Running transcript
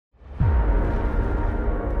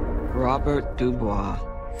Robert Dubois.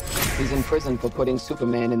 He's in prison for putting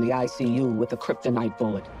Superman in the ICU with a kryptonite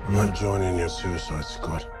bullet. I'm not joining your suicide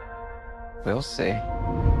squad. We'll see.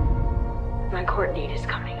 My court date is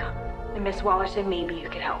coming up. And Miss Waller said maybe you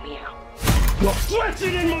could help me out. You're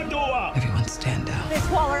flexing in my door! Everyone stand down. Miss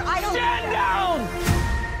Waller, I don't... Stand down!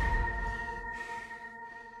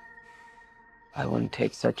 I wouldn't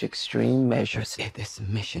take such extreme measures if this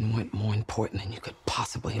mission weren't more important than you could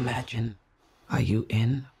possibly imagine. Are you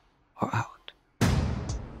in or out?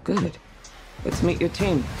 Good. Let's meet your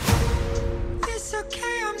team. It's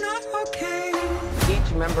okay, I'm not okay.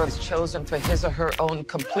 Each member is chosen for his or her own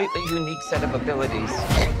completely unique set of abilities.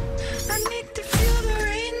 I need to feel the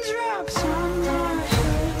raindrops on my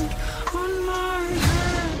head, on my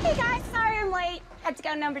head. Hey guys, sorry I'm late. Had to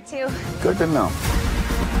go number 2. Good to know.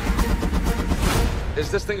 Is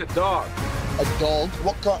this thing a dog? A dog?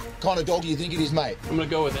 What kind of dog do you think it is, mate? I'm gonna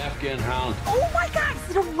go with Afghan Hound. Oh my god,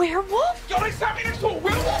 is it a werewolf? Yo, they sent me next to a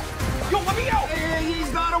werewolf! Yo, let me out! Hey,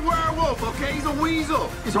 he's not a werewolf, okay? He's a weasel.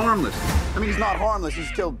 He's harmless. I mean, he's not harmless.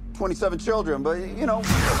 He's killed 27 children, but, you know.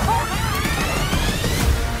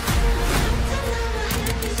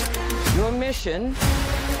 Your mission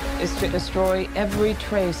is to destroy every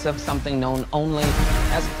trace of something known only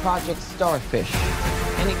as Project Starfish.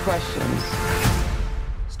 Any questions?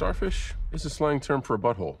 Starfish is a slang term for a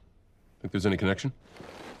butthole. Think there's any connection?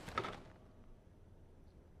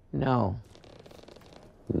 No.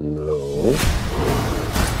 No.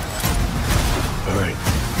 All right.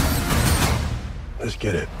 Let's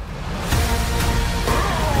get it.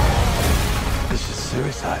 This is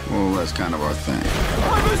suicide. Well, that's kind of our thing.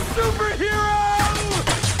 I'm a superhero!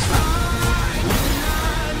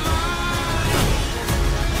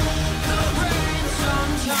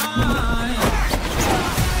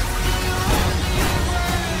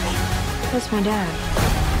 That's my dad.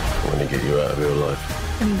 I want to get you out of here alive.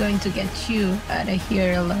 I'm going to get you out of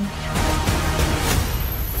here alive.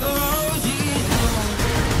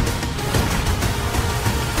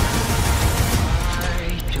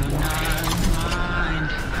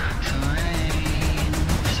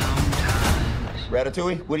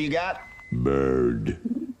 Ratatouille, what do you got? Bird.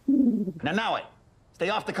 Now it. Stay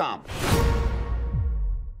off the comm.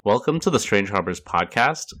 Welcome to the Strange Harbors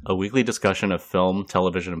podcast, a weekly discussion of film,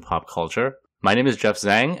 television, and pop culture. My name is Jeff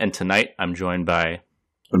Zhang, and tonight I'm joined by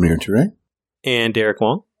Amir Touré. And Derek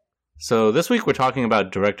Wong. So this week we're talking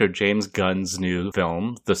about director James Gunn's new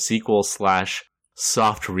film, the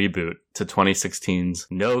sequel/soft reboot to 2016's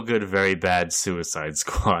No Good, Very Bad Suicide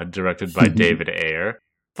Squad, directed by David Ayer.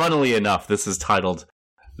 Funnily enough, this is titled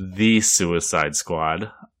The Suicide Squad,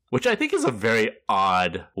 which I think is a very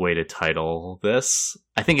odd way to title this.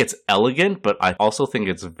 I think it's elegant, but I also think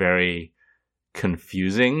it's very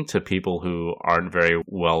confusing to people who aren't very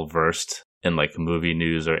well versed in like movie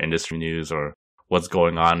news or industry news or what's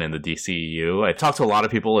going on in the DCEU. I talked to a lot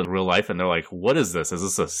of people in real life and they're like, what is this? Is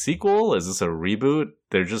this a sequel? Is this a reboot?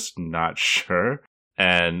 They're just not sure.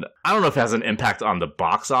 And I don't know if it has an impact on the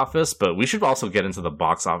box office, but we should also get into the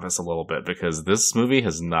box office a little bit because this movie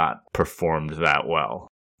has not performed that well.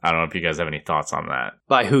 I don't know if you guys have any thoughts on that.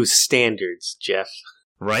 By whose standards, Jeff?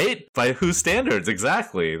 Right? By whose standards?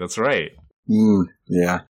 Exactly. That's right.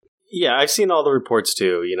 Yeah. Yeah, I've seen all the reports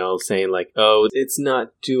too, saying like, oh, it's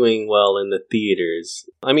not doing well in the theaters.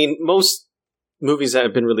 I mean, most movies that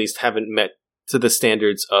have been released haven't met to the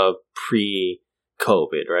standards of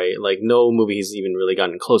pre-COVID, right? Like, no movie has even really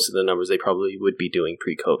gotten close to the numbers they probably would be doing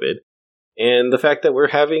pre-COVID. And the fact that we're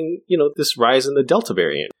having, this rise in the Delta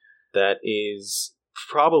variant that is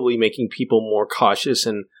probably making people more cautious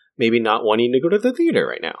and maybe not wanting to go to the theater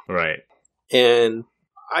right now. Right. And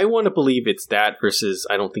I want to believe it's that versus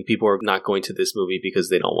I don't think people are not going to this movie because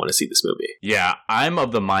they don't want to see this movie. Yeah, I'm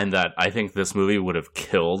of the mind that I think this movie would have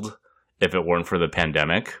killed if it weren't for the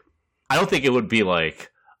pandemic. I don't think it would be like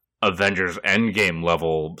Avengers Endgame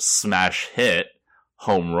level smash hit,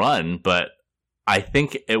 home run, but I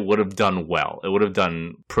think it would have done well. It would have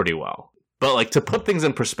done pretty well. But like to put things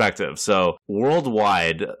in perspective, so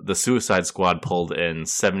worldwide, the Suicide Squad pulled in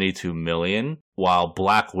 $72 million, while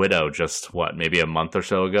Black Widow just, maybe a month or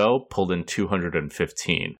so ago, pulled in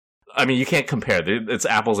 $215. I mean, you can't compare. It's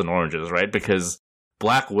apples and oranges, right? Because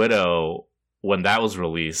Black Widow, when that was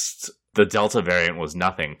released, the Delta variant was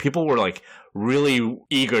nothing. People were like really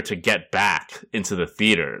eager to get back into the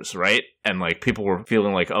theaters, right? And like people were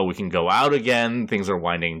feeling like, oh, we can go out again. Things are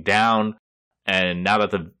winding down. And now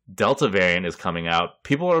that the Delta variant is coming out,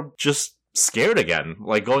 people are just scared again,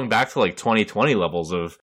 like going back to like 2020 levels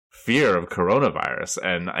of fear of coronavirus.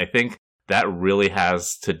 And I think that really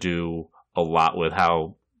has to do a lot with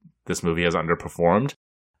how this movie has underperformed.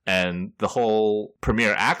 And the whole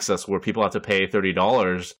premiere access where people have to pay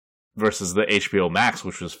 $30 versus the HBO Max,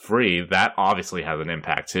 which was free, that obviously has an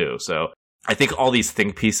impact too. So I think all these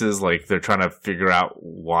think pieces, like, they're trying to figure out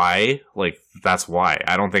why, like, that's why.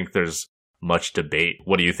 I don't think there's much debate.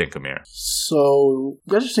 What do you think, Amir? So,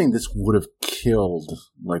 you guys are saying this would have killed,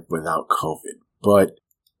 like, without COVID, but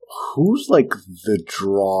who's, like, the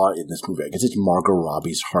draw in this movie? I guess it's Margot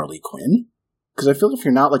Robbie's Harley Quinn? Because I feel like if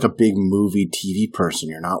you're not, like, a big movie TV person,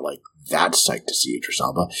 you're not, like, that psyched to see Idris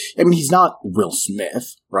Elba. I mean, he's not Will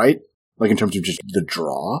Smith, right? Like, in terms of just the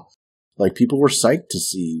draw. Like, people were psyched to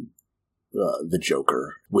see the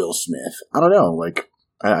Joker, Will Smith. I don't know, like,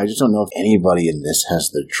 I just don't know if anybody in this has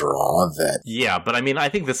the draw that... Yeah, but I mean, I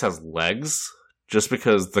think this has legs, just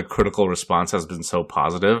because the critical response has been so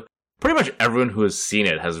positive. Pretty much everyone who has seen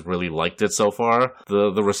it has really liked it so far.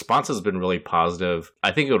 The response has been really positive.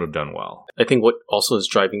 I think it would have done well. I think what also is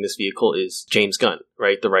driving this vehicle is James Gunn,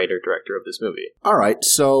 right? The writer-director of this movie. All right,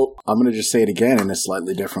 so I'm going to just say it again in a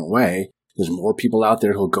slightly different way. There's more people out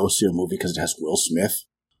there who'll go see a movie because it has Will Smith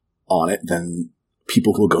on it than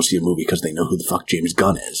people who will go see a movie because they know who the fuck James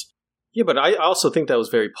Gunn is. Yeah, but I also think that was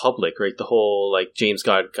very public, right? The whole, like, James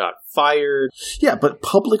Gunn got fired. Yeah, but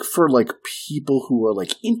public for, like, people who are,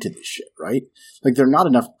 like, into this shit, right? Like, there are not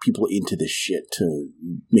enough people into this shit to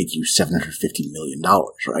make you $750 million,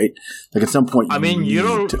 right? Like, at some point, you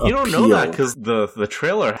don't know that because the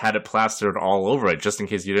trailer had it plastered all over it, just in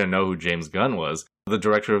case you didn't know who James Gunn was, the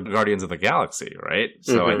director of Guardians of the Galaxy, right?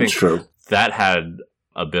 So I think that had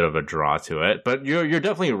a bit of a draw to it. But you're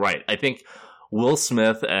definitely right. I think Will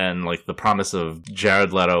Smith and, like, the promise of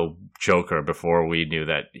Jared Leto Joker before we knew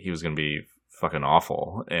that he was going to be fucking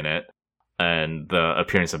awful in it, and the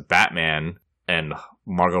appearance of Batman and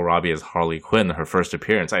Margot Robbie as Harley Quinn, her first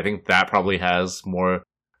appearance, I think that probably has more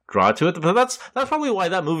draw to it. But that's probably why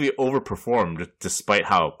that movie overperformed despite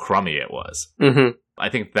how crummy it was. Mm-hmm. I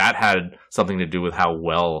think that had something to do with how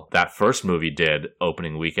well that first movie did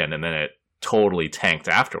opening weekend, and then it totally tanked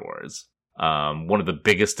afterwards. One of the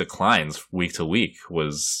biggest declines week to week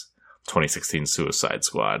was 2016 Suicide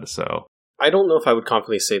Squad. So I don't know if I would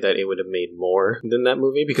confidently say that it would have made more than that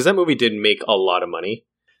movie, because that movie did make a lot of money.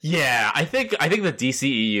 Yeah, I think the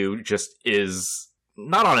DCEU just is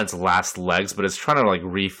not on its last legs, but it's trying to, like,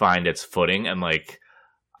 refine its footing. And, like,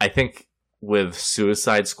 I think with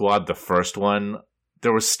Suicide Squad, the first one,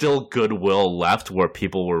 there was still goodwill left where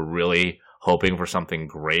people were really hoping for something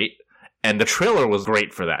great. And the trailer was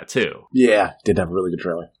great for that, too. Yeah, did have a really good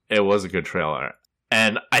trailer. It was a good trailer.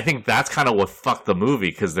 And I think that's kind of what fucked the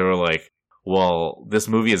movie, because they were like, well, this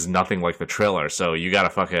movie is nothing like the trailer, so you gotta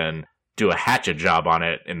fucking do a hatchet job on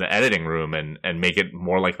it in the editing room and make it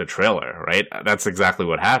more like the trailer, right? That's exactly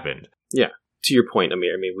what happened. Yeah. To your point,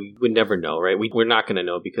 Amir, I mean, we would never know, right? We're not going to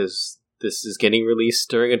know because this is getting released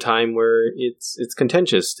during a time where it's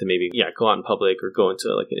contentious to maybe, go out in public or go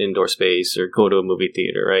into, like, an indoor space or go to a movie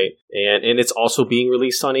theater, right? And it's also being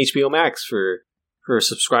released on HBO Max for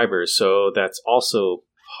subscribers, so that's also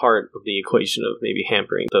part of the equation of maybe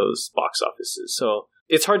hampering those box offices. So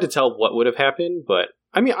it's hard to tell what would have happened, but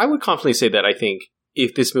I mean, I would confidently say that I think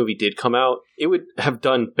if this movie did come out, it would have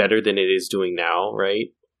done better than it is doing now,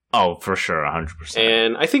 right? Oh, for sure, 100%.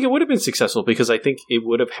 And I think it would have been successful because I think it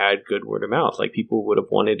would have had good word of mouth. Like, people would have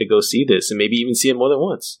wanted to go see this and maybe even see it more than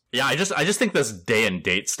once. Yeah, I just think this day and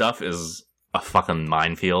date stuff is a fucking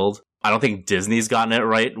minefield. I don't think Disney's gotten it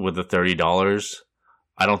right with the $30.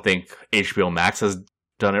 I don't think HBO Max has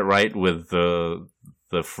done it right with the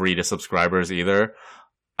free to subscribers either.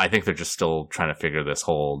 I think they're just still trying to figure this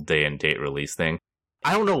whole day and date release thing.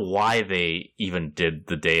 I don't know why they even did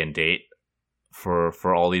the day and date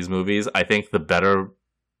for all these movies. I think the better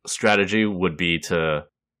strategy would be to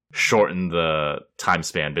shorten the time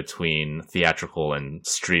span between theatrical and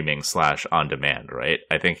streaming / on demand, right?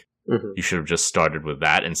 I think you should have just started with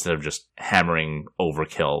that instead of just hammering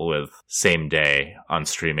overkill with same day on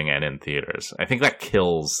streaming and in theaters. I think that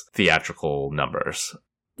kills theatrical numbers.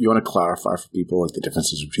 You want to clarify for people, like, the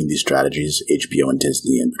differences between these strategies, HBO and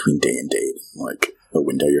Disney, and between day and date, like the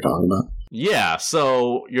window you're talking about? Yeah,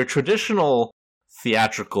 so your traditional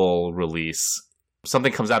theatrical release,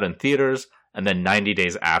 something comes out in theaters, and then 90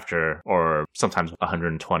 days after, or sometimes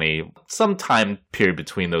 120, some time period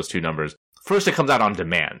between those two numbers, first it comes out on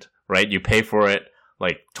demand, right? You pay for it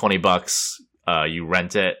like $20, you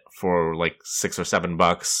rent it for like $6 or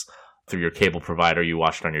 $7 through your cable provider, you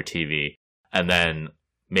watch it on your TV, and then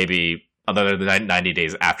maybe another 90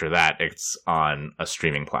 days after that, it's on a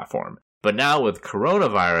streaming platform. But now with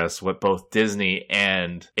coronavirus, what both Disney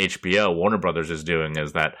and HBO, Warner Brothers, is doing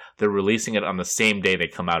is that they're releasing it on the same day they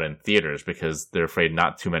come out in theaters because they're afraid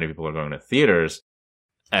not too many people are going to theaters.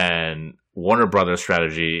 and Warner Brothers'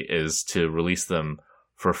 strategy is to release them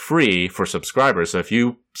for free for subscribers. So if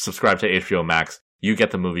you subscribe to HBO Max, you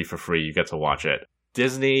get the movie for free. You get to watch it.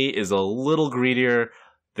 Disney is a little greedier.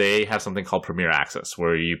 They have something called Premier Access,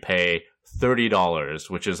 where you pay $30,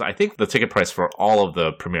 which is, I think, the ticket price for all of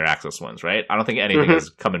the Premier Access ones, right? I don't think anything is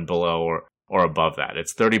coming below or above that.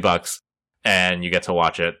 It's $30, and you get to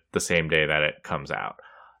watch it the same day that it comes out.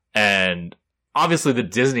 And obviously the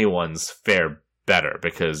Disney ones fare better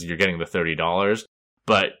because you're getting the $30,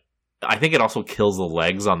 but I think it also kills the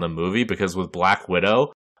legs on the movie because with Black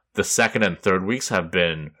Widow, the second and third weeks have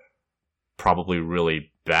been probably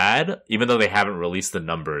really bad, even though they haven't released the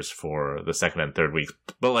numbers for the second and third weeks.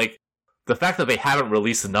 But like, the fact that they haven't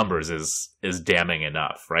released the numbers is damning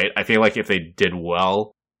enough, right? I feel like if they did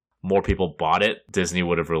well, more people bought it, Disney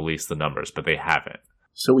would have released the numbers, but they haven't.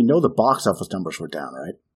 So we know the box office numbers were down,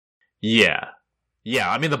 right? Yeah.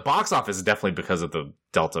 I mean, the box office is definitely because of the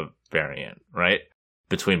Delta variant, right?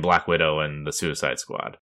 Between Black Widow and the Suicide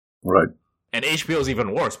Squad. Right. And HBO is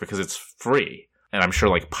even worse because it's free. And I'm sure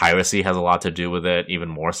like piracy has a lot to do with it, even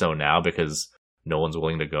more so now because no one's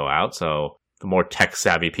willing to go out. So the more tech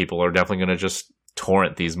savvy people are definitely going to just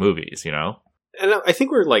torrent these movies, you know? And I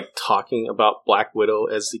think we're like talking about Black Widow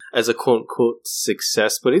as a quote unquote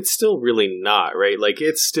success, but it's still really not, right? Like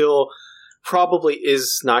it's still probably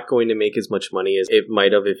is not going to make as much money as it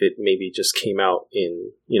might have if it maybe just came out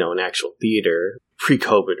in, an actual theater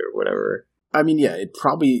pre-COVID or whatever. I mean, yeah, it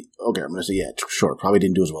probably, okay, I'm going to say, yeah, sure, probably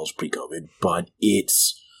didn't do as well as pre-COVID, but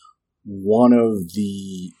it's one of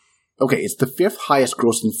the, okay, it's the 5th highest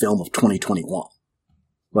grossing film of 2021.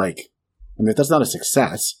 Like, I mean, if that's not a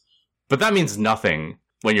success. But that means nothing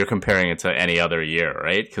when you're comparing it to any other year,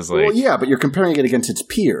 right? Because well, yeah, but you're comparing it against its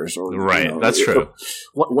peers. Or, right, that's true.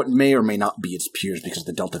 What may or may not be its peers because of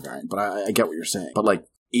the Delta variant, but I get what you're saying. But like,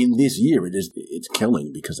 in this year, it's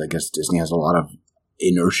killing because I guess Disney has a lot of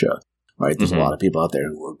inertia. Right, there's a lot of people out there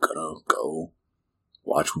who are gonna go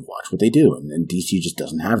watch what they do, and DC just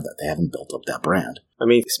doesn't have that. They haven't built up that brand. I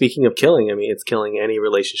mean, speaking of killing, it's killing any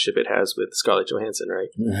relationship it has with Scarlett Johansson, right?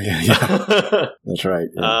 Yeah. That's right.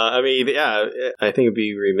 Yeah. I think it'd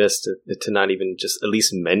be remiss to not even just at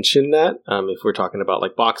least mention that. If we're talking about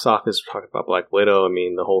like box office, we're talking about Black Widow. I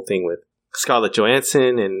mean, the whole thing with Scarlett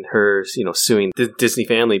Johansson and her, suing the Disney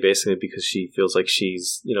family basically because she feels like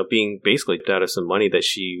she's, being basically out of some money that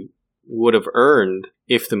she would have earned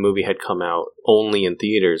if the movie had come out only in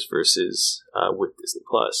theaters versus with Disney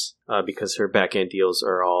Plus, because her back end deals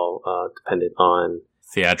are all dependent on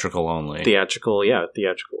theatrical only. Theatrical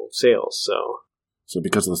sales. So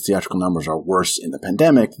because the theatrical numbers are worse in the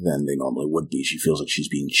pandemic than they normally would be, she feels like she's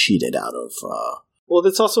being cheated out of. Well,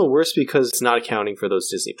 that's also worse because it's not accounting for those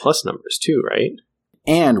Disney Plus numbers too, right?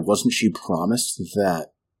 And wasn't she promised that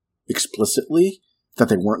explicitly? That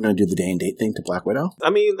they weren't going to do the day and date thing to Black Widow?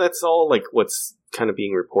 I mean, that's all like what's kind of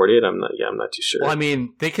being reported. I'm not too sure. Well, I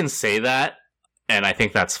mean, they can say that, and I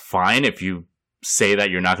think that's fine if you say that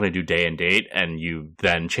you're not going to do day and date and you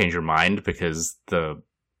then change your mind because the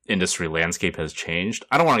industry landscape has changed.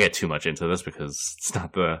 I don't want to get too much into this because it's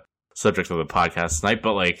not the subject of the podcast tonight,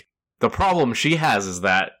 but like the problem she has is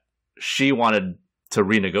that she wanted to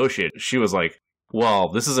renegotiate. She was like, well,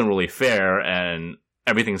 this isn't really fair and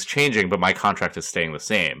everything's changing, but my contract is staying the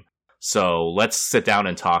same. So let's sit down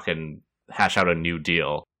and talk and hash out a new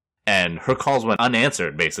deal. And her calls went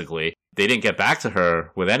unanswered, basically. They didn't get back to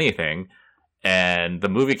her with anything. And the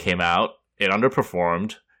movie came out. It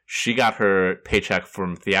underperformed. She got her paycheck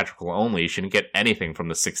from theatrical only. She didn't get anything from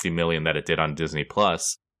the $60 million that it did on Disney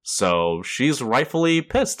Plus. So she's rightfully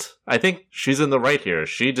pissed. I think she's in the right here.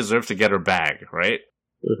 She deserves to get her bag, right?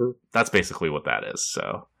 Mm-hmm. That's basically what that is,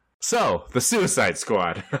 So, the Suicide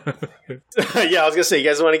Squad. Yeah, I was going to say, you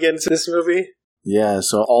guys want to get into this movie? Yeah,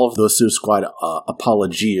 so all of the Suicide Squad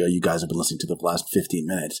apologia you guys have been listening to the last 15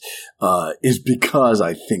 minutes is because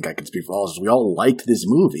I think I can speak for all of us. We all liked this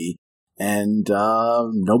movie, and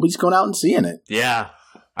nobody's going out and seeing it. Yeah,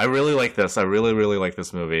 I really like this. I really, really like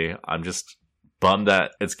this movie. I'm just bummed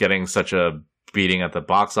that it's getting such a beating at the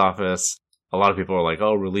box office. A lot of people are like,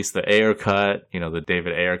 oh, release the Ayer cut, the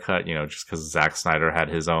David Ayer cut, just because Zack Snyder had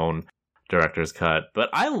his own director's cut. But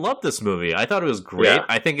I love this movie. I thought it was great. Yeah.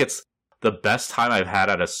 I think it's the best time I've had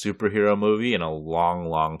at a superhero movie in a long,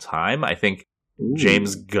 long time. I think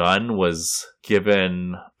James Gunn was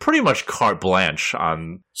given pretty much carte blanche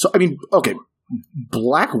on... So, I mean, okay,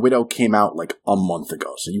 Black Widow came out like a month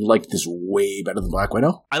ago. So you like this way better than Black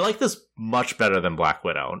Widow? I like this much better than Black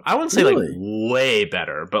Widow. I wouldn't say like way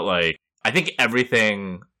better, but like... I think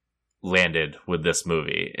everything landed with this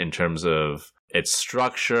movie in terms of its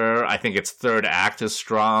structure. I think its third act is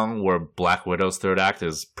strong, where Black Widow's third act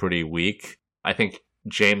is pretty weak. I think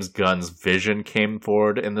James Gunn's vision came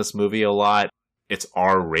forward in this movie a lot. It's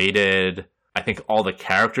R-rated. I think all the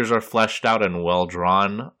characters are fleshed out and well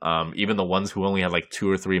drawn. Even the ones who only had like 2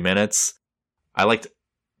 or 3 minutes. I liked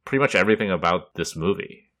pretty much everything about this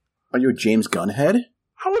movie. Are you a James Gunn head?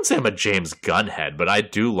 I wouldn't say I'm a James Gunn head, but I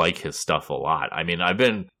do like his stuff a lot. I mean, I've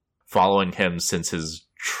been following him since his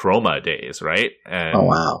Trauma days, right? And oh,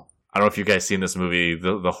 wow. I don't know if you guys seen this movie,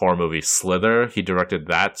 the horror movie Slither. He directed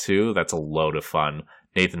that too. That's a load of fun.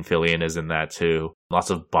 Nathan Fillion is in that too. Lots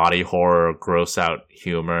of body horror, gross out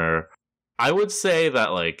humor. I would say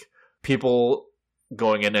that like people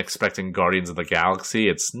going in expecting Guardians of the Galaxy,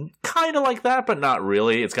 it's kind of like that, but not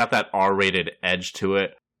really. It's got that R-rated edge to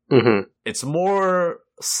it. Mm-hmm. It's more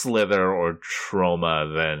Slither or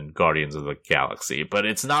Trauma than Guardians of the Galaxy, but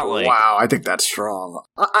it's not like... Wow, I think that's strong.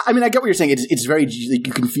 I mean, I get what you're saying. It's very... Like,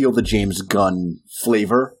 you can feel the James Gunn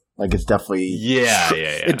flavor. Like, it's definitely... Yeah.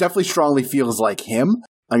 It definitely strongly feels like him.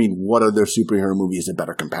 I mean, what other superhero movie is a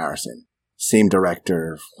better comparison? Same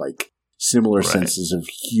director, like, similar senses of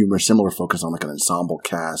humor, similar focus on, like, an ensemble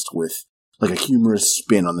cast with, like, a humorous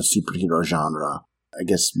spin on the superhero genre. I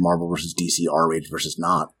guess Marvel versus DC, R-rated versus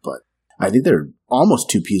not, but I think they're almost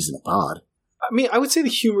two peas in a pod. I mean, I would say the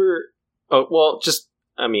humor... Oh, well, just...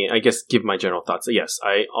 I mean, I guess give my general thoughts. Yes,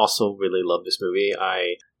 I also really love this movie.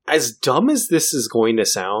 As dumb as this is going to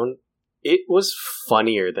sound, it was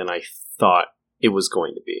funnier than I thought it was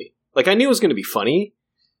going to be. Like, I knew it was going to be funny,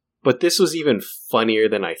 but this was even funnier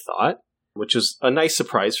than I thought, which was a nice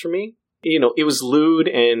surprise for me. You know, it was lewd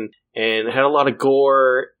and had a lot of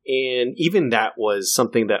gore, and even that was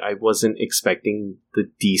something that I wasn't expecting the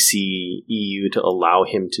DCEU to allow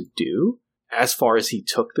him to do, as far as he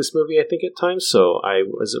took this movie, I think, at times. So I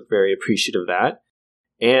was very appreciative of that.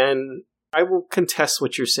 And I will contest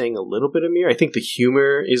what you're saying a little bit, Amir. I think the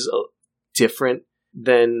humor is different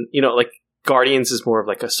than, you know, like Guardians is more of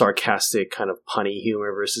like a sarcastic kind of punny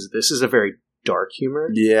humor versus this is a very dark humor.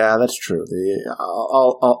 Yeah, that's true.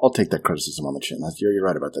 I'll take that criticism on the chin. You're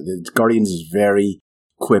right about that. The Guardians is very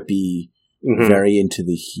quippy, very into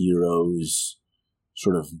the heroes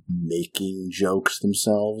sort of making jokes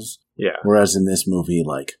themselves. Yeah. Whereas in this movie,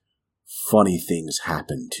 like, funny things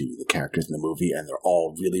happen to the characters in the movie, and they're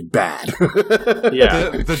all really bad. Yeah.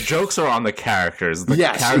 The jokes are on the characters. The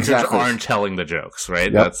characters aren't telling the jokes,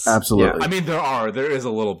 right? Yep, absolutely. Yeah. I mean, there is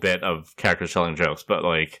a little bit of characters telling jokes, but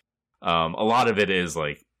like, a lot of it is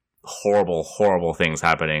like horrible, horrible things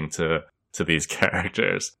happening to these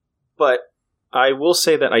characters. But I will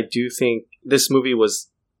say that I do think this movie was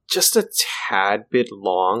just a tad bit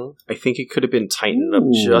long. I think it could have been tightened up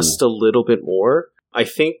just a little bit more. I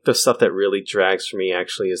think the stuff that really drags for me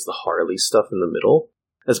actually is the Harley stuff in the middle.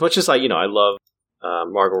 As much as I love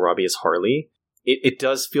Margot Robbie as Harley, it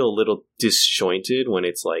does feel a little disjointed when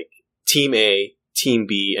it's like Team A, Team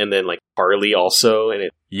B, and then like Harley also. And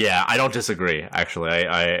yeah, I don't disagree. Actually,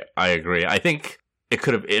 I agree. I think it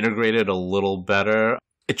could have integrated a little better.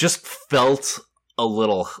 It just felt a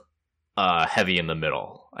little heavy in the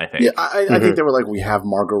middle, I think. Yeah, I think they were like, we have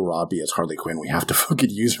Margot Robbie as Harley Quinn. We have to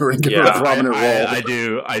fucking use her and give her a prominent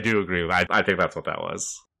role. I do agree with that. I think that's what that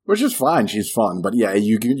was. Which is fine. She's fun. But yeah,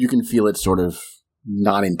 you can feel it sort of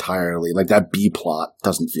not entirely. Like that B plot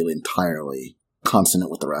doesn't feel entirely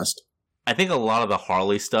consonant with the rest. I think a lot of the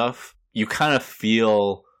Harley stuff, you kind of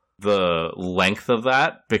feel the length of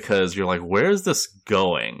that because you're like, where is this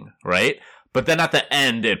going? Right? But then at the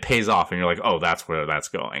end, it pays off and you're like, oh, that's where that's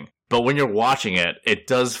going. But when you're watching it, it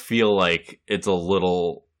does feel like it's a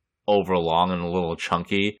little overlong and a little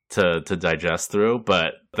chunky to digest through.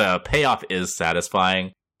 But the payoff is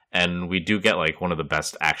satisfying. And we do get like one of the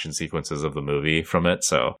best action sequences of the movie from it.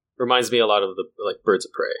 So reminds me a lot of the like Birds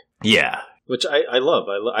of Prey. Yeah. Which I love.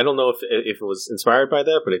 I don't know if it was inspired by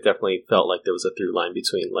that, but it definitely felt like there was a through line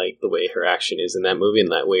between like the way her action is in that movie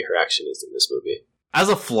and that way her action is in this movie. As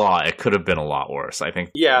a flaw, it could have been a lot worse. I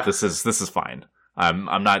think this is fine.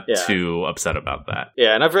 I'm not too upset about that.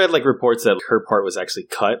 Yeah, and I've read like reports that her part was actually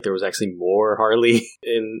cut. There was actually more Harley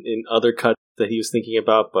in other cuts that he was thinking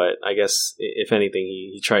about, but I guess if anything,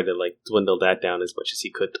 he tried to like dwindle that down as much as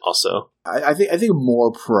he could. Also, I think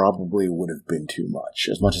more probably would have been too much.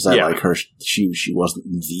 As much as I like her, she wasn't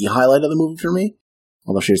the highlight of the movie for me.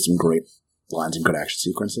 Although she had some great lines and good action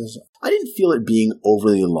sequences, I didn't feel it being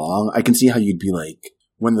overly long. I can see how you'd be like,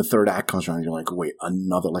 when the third act comes around, you're like, wait,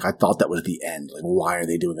 another... Like, I thought that was the end. Like, why are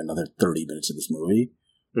they doing another 30 minutes of this movie?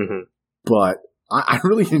 Mm-hmm. But I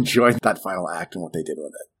really enjoyed that final act and what they did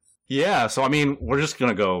with it. Yeah, so I mean, we're just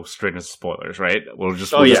gonna go straight into spoilers, right? We'll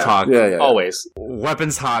just Oh, yeah. just talk Always.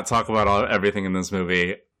 weapons hot, talk about everything in this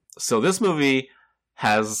movie. So this movie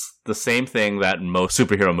has the same thing that most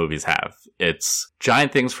superhero movies have. It's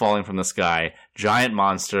giant things falling from the sky, giant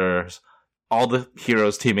monsters, all the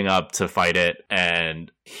heroes teaming up to fight it, and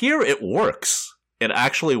here it works. It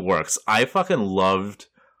actually works. I fucking loved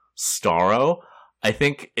Starro. I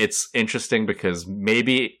think it's interesting because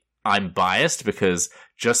maybe I'm biased because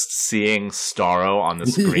just seeing Starro on the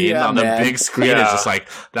screen, on the big screen, is just like,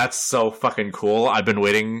 that's so fucking cool. I've been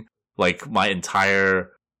waiting like my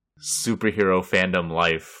entire superhero fandom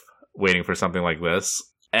life waiting for something like this.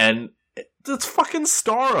 And it's fucking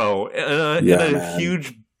Starro in a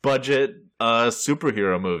huge budget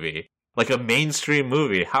superhero movie. Like a mainstream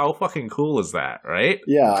movie. How fucking cool is that, right?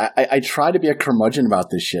 Yeah, I try to be a curmudgeon about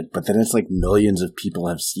this shit, but then it's like millions of people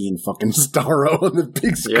have seen fucking Starro on the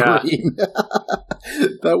big screen. Yeah.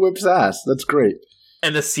 That whips ass. That's great.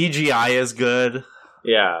 And the CGI is good.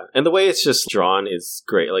 Yeah, and the way it's just drawn is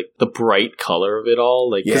great. Like, the bright color of it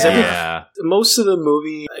all. Like, because most of the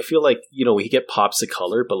movie, I feel like, you know, we get pops of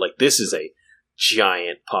color, but, like, this is a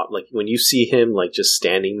giant pop. Like, when you see him, like, just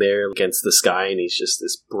standing there against the sky, and he's just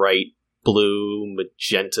this bright blue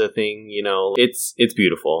magenta thing, you know, it's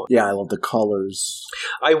beautiful. Yeah, I love the colors.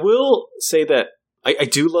 I will say that I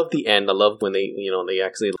do love the end. I love when they, you know, they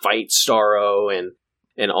actually fight Starro and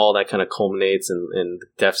all that kind of culminates, and the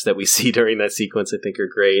deaths that we see during that sequence I think are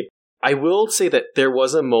great. I will say that there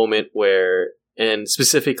was a moment where, and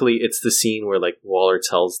specifically it's the scene where like Waller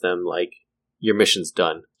tells them like, your mission's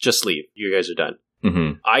done. Just leave. You guys are done.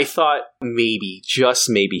 Mm-hmm. I thought maybe, just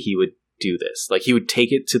maybe he would do this. Like, he would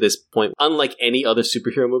take it to this point. Unlike any other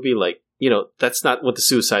superhero movie, like, you know, that's not what the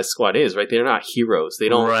Suicide Squad is, right? They're not heroes. They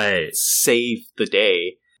don't save the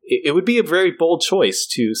day. It would be a very bold choice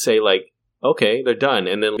to say, like, okay, they're done.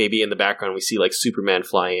 And then maybe in the background we see, like, Superman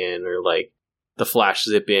fly in, or, like, the Flash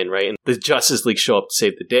zip in, right? And the Justice League show up to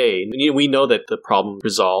save the day. And, you know, we know that the problem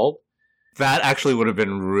resolved. That actually would have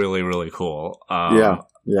been really, really cool. Yeah.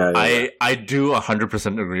 I do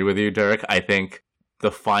 100% agree with you, Derek. I think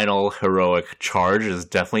the final heroic charge is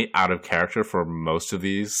definitely out of character for most of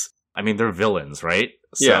these. I mean, they're villains, right?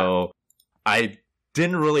 Yeah. So I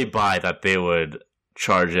didn't really buy that they would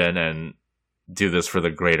charge in and do this for the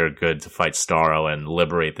greater good to fight Starro and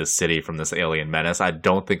liberate this city from this alien menace. I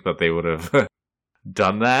don't think that they would have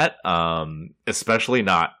done that, especially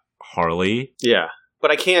not Harley. Yeah. But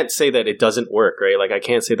I can't say that it doesn't work, right? Like, I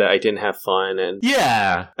can't say that I didn't have fun. And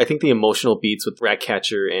yeah, I think the emotional beats with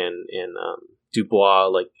Ratcatcher and Dubois,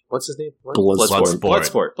 like, what's his name?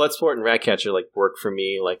 Bloodsport and Ratcatcher, like, work for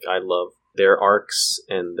me. Like, I love their arcs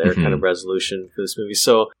and their kind of resolution for this movie.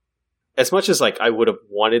 So, as much as, like, I would have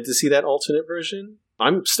wanted to see that alternate version,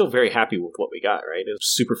 I'm still very happy with what we got, right? It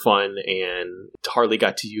was super fun, and Harley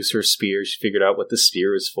got to use her spear. She figured out what the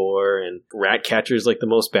spear is for, and Ratcatcher is, like, the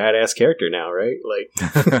most badass character now, right? Like,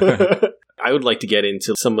 I would like to get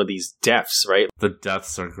into some of these deaths, right? The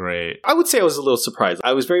deaths are great. I would say I was a little surprised.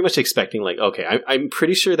 I was very much expecting, like, okay, I'm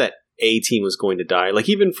pretty sure that A-Team was going to die. Like,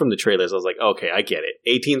 even from the trailers, I was like, okay, I get it.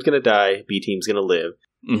 A-Team's going to die, B-Team's going to live,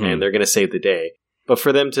 and they're going to save the day. But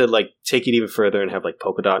for them to, like, take it even further and have, like,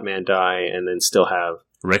 Polka Dot Man die, and then still have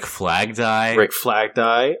Rick Flag die,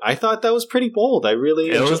 I thought that was pretty bold.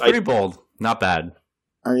 It was pretty bold. Not bad.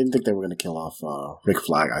 I didn't think they were going to kill off Rick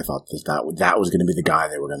Flag. I thought that was going to be the guy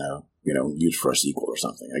they were going to, you know, use for a sequel or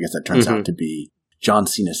something. I guess that turns out to be John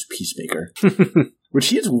Cena's Peacemaker, which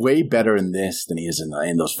he is way better in this than he is in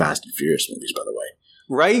those Fast and Furious movies, by the way.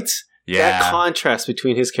 Right? Yeah. That contrast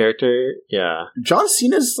between his character, yeah. John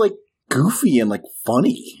Cena's, like, goofy and, like,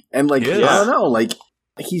 funny. And, like, I don't know, like,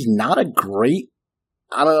 he's not a great,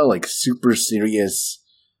 I don't know, like, super serious,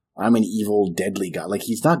 I'm an evil, deadly guy. Like,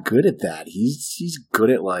 he's not good at that. He's good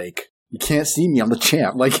at, like, you can't see me, I'm the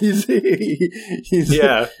champ. Like, he's good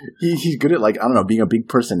at, like, I don't know, being a big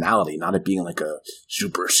personality, not at being, like, a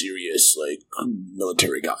super serious, like,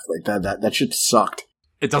 military guy. Like, that shit sucked.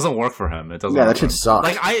 It doesn't work for him. It doesn't. Yeah, that shit sucked.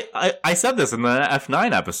 Like, I said this in the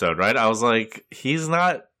F9 episode, right? I was like, he's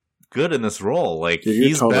not good in this role. Like,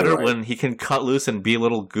 he's totally better when he can cut loose and be a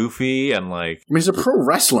little goofy and, like, I mean, he's a pro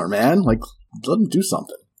wrestler, man. Like, let him do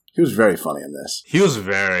something. He was very funny in this. He was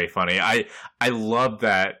very funny. I love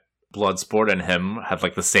that Bloodsport and him have,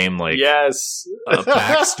 like, the same, like,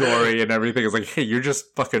 backstory and everything. It's like, hey, you're just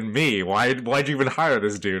fucking me. Why'd you even hire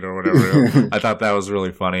this dude or whatever? I thought that was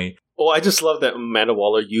really funny. Well, I just love that Amanda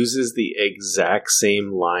Waller uses the exact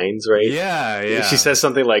same lines, right? Yeah. She says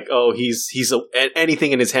something like, "Oh, he's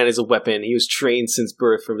anything in his hand is a weapon. He was trained since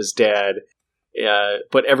birth from his dad."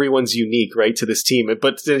 but everyone's unique, right, to this team.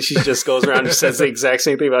 But then she just goes around and says the exact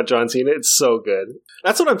same thing about John Cena. It's so good.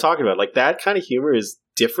 That's what I'm talking about. Like, that kind of humor is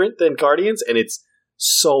different than Guardians, and it's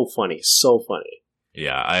so funny. So funny.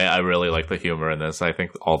 Yeah, I really like the humor in this. I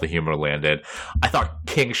think all the humor landed. I thought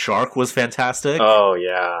King Shark was fantastic. Oh,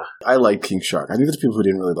 yeah. I like King Shark. I think there's people who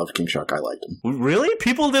didn't really love King Shark. I liked him. Really?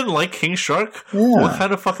 People didn't like King Shark? Yeah. What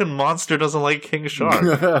kind of fucking monster doesn't like King Shark?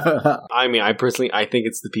 I mean, I think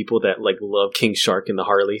it's the people that like love King Shark in the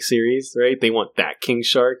Harley series, right? They want that King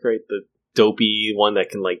Shark, right? The dopey one that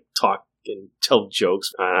can like talk and tell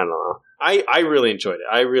jokes. I don't know. I really enjoyed it.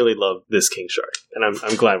 I really love this King Shark, and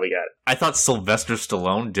I'm glad we got it. I thought Sylvester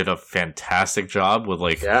Stallone did a fantastic job with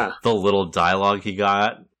like the little dialogue he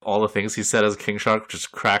got. All the things he said as King Shark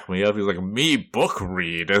just cracked me up. He's like, me book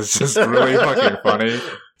read. It's just really fucking funny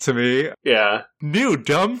to me. Yeah. New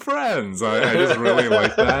dumb friends. I just really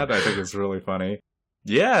like that. I think it's really funny.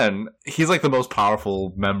 Yeah, and he's like the most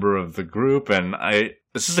powerful member of the group, and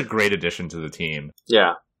it's just a great addition to the team.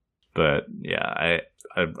 Yeah. But yeah,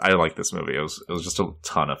 I like this movie. It was just a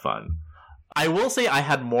ton of fun. I will say I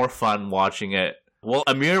had more fun watching it. Well,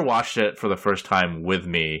 Amir watched it for the first time with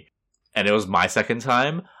me, and it was my second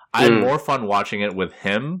time. I had more fun watching it with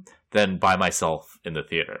him than by myself in the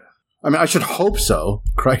theater. I mean, I should hope so.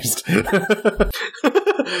 Christ.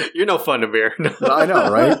 You're no fun, Amir. I know,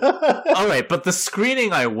 right? All right, but the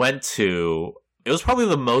screening I went to, it was probably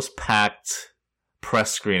the most packed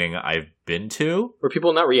press screening I've been to. Were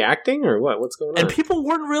people not reacting or what? What's going on? And people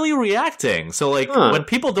weren't really reacting. So like when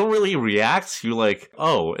people don't really react, you're like,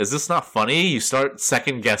 oh, is this not funny? You start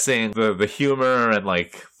second guessing the humor and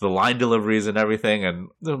like the line deliveries and everything, and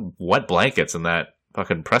the wet blankets in that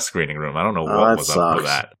fucking press screening room. I don't know what was up with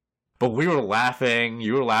that. But we were laughing,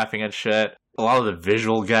 you were laughing at shit. A lot of the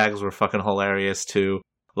visual gags were fucking hilarious too.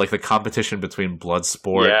 Like the competition between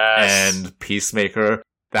Bloodsport and Peacemaker.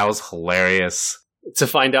 That was hilarious. To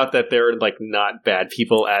find out that they're like not bad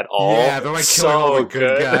people at all. Yeah, they're like killing all the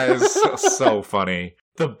good guys. So funny.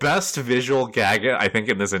 The best visual gag, I think,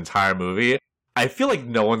 in this entire movie, I feel like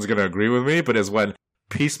no one's going to agree with me, but is when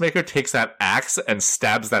Peacemaker takes that axe and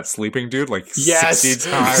stabs that sleeping dude like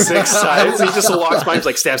 60 times. 6 times. He just walks by and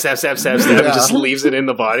like stab, and just leaves it in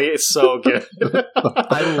the body. It's so good.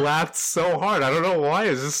 I laughed so hard. I don't know why.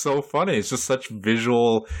 It's just so funny. It's just such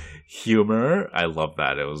visual humor. I love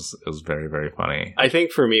that. It was very, very funny. I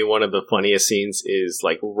think for me, one of the funniest scenes is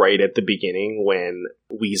like right at the beginning when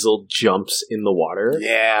Weasel jumps in the water.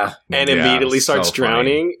 Yeah. And immediately starts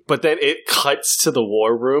drowning. Funny. But then it cuts to the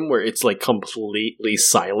war room where it's like completely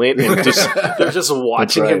silent and they're just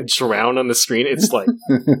watching him drown on the screen. It's like,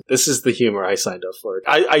 this is the humor I signed up for.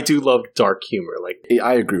 I do love dark humor. Like,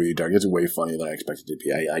 I agree with you, Dark. It's way funnier than I expected it to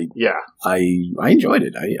be. I enjoyed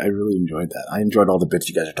it. I really enjoyed that. I enjoyed all the bits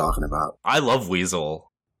you guys are talking about. I love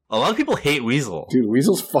Weasel. A lot of people hate Weasel. Dude,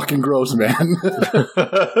 Weasel's fucking gross, man.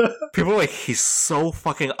 People are like, he's so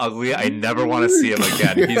fucking ugly, I never want to see him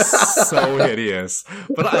again. He's so hideous.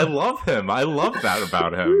 But I love him. I love that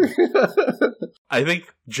about him. I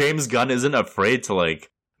think James Gunn isn't afraid to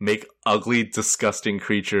like make ugly, disgusting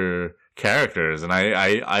creature characters, and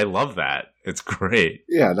I love that. It's great.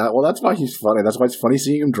 Yeah, that's why he's funny. That's why it's funny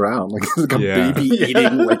seeing him drown. Like a baby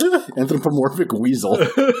eating like anthropomorphic weasel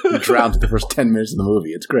who drowns in the first 10 minutes of the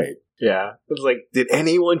movie. It's great. Yeah. It's like, did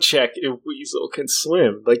anyone check if Weasel can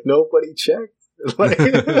swim? Like, nobody checked.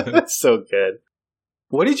 Like, so good.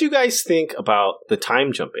 What did you guys think about the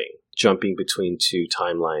time jumping between two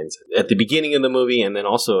timelines at the beginning of the movie and then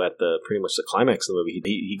also at the pretty much the climax of the movie?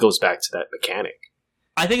 He goes back to that mechanic.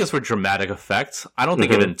 I think it's for dramatic effect. I don't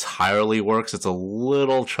think it entirely works. It's a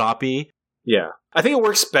little choppy. Yeah. I think it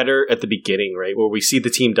works better at the beginning, right? Where we see the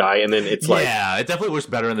team die and then it's like... Yeah, it definitely works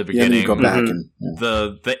better in the beginning. Yeah, you go back and...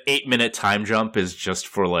 The 8-minute time jump is just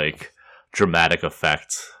for, like, dramatic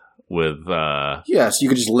effect with... Yeah, so you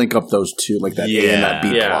could just link up those two, like that A and that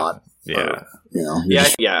B plot. Yeah. Or, you know,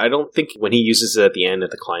 yeah, I don't think when he uses it at the end,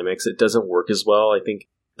 at the climax, it doesn't work as well. I think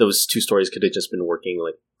those two stories could have just been working,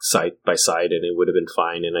 like, side by side and it would have been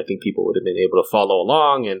fine, and I think people would have been able to follow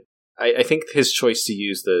along, and I think his choice to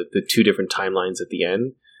use the two different timelines at the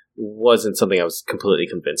end wasn't something I was completely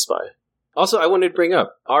convinced by. Also, I wanted to bring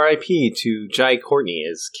up R.I.P. to Jai Courtney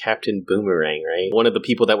as Captain Boomerang, right? One of the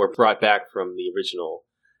people that were brought back from the original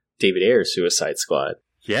David Ayer Suicide Squad.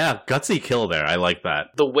 Yeah, gutsy kill there. I like that.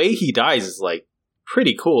 The way he dies is like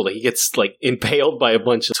pretty cool. Like, he gets like impaled by a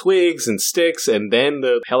bunch of twigs and sticks, and then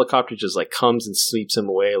the helicopter just like comes and sweeps him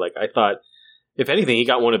away. Like, I thought, if anything, he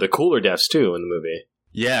got one of the cooler deaths too in the movie.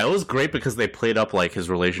 Yeah, it was great because they played up like his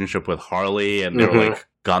relationship with Harley, and they were like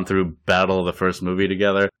gone through battle of the first movie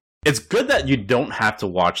together. It's good that you don't have to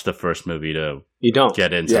watch the first movie to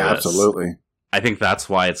get into yeah, this. Absolutely. I think that's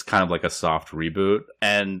why it's kind of like a soft reboot.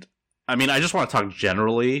 And I mean, I just want to talk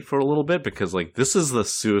generally for a little bit because like this is the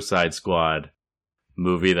Suicide Squad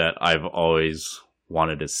movie that I've always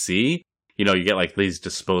wanted to see. You know, you get like these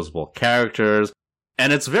disposable characters,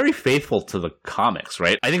 and it's very faithful to the comics,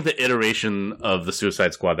 right? I think the iteration of the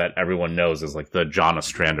Suicide Squad that everyone knows is like the John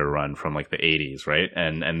Ostrander run from like the 80s, right?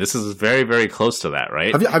 And this is very, very close to that,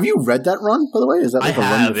 right? Have you read that run, by the way? Is that like I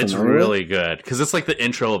a run have. you're It's familiar with? really good because it's like the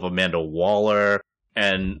intro of Amanda Waller,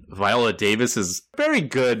 and Viola Davis is very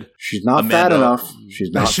good. She's not fat enough. She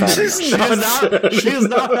is not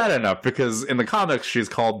fat enough because in the comics she's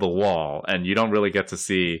called the Wall, and you don't really get to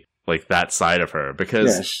see like that side of her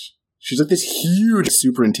because she's like this huge,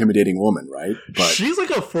 super intimidating woman, right? But she's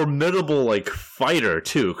like a formidable like fighter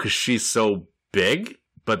too because she's so big,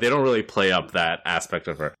 but they don't really play up that aspect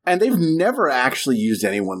of her. And they've never actually used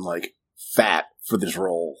anyone like fat for this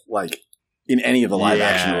role, like in any of the live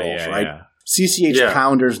action roles, right? Yeah. CCH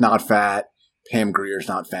Pounder's not fat. Pam Grier's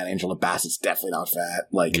not fat. Angela Bassett's definitely not fat.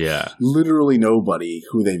 Like, literally nobody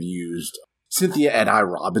who they've used. Cynthia Edi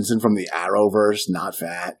Robinson from the Arrowverse, not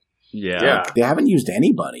fat. Yeah. Like, they haven't used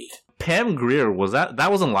anybody. Pam Grier,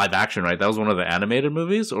 that wasn't live action, right? That was one of the animated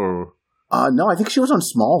movies, or? No, I think she was on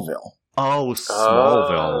Smallville. Oh,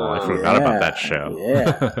 Smallville. I forgot about that show.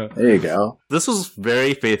 Yeah. There you go. This was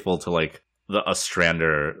very faithful to, like, the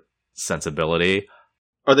Ostrander sensibility.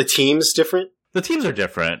 Are the teams different? The teams are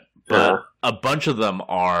different, but a bunch of them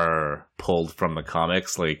are pulled from the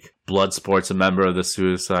comics. Like, Bloodsport's a member of the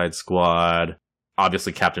Suicide Squad.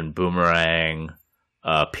 Obviously, Captain Boomerang,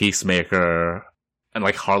 Peacemaker, and,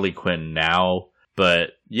 like, Harley Quinn now.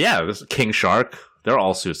 But, yeah, this King Shark, they're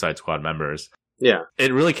all Suicide Squad members. Yeah.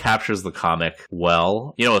 It really captures the comic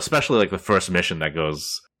well. You know, especially, like, the first mission that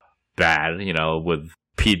goes bad, you know, with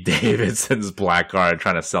Pete Davidson's Blackguard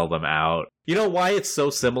trying to sell them out. You know why it's so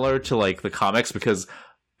similar to, like, the comics? Because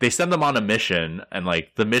they send them on a mission, and, like,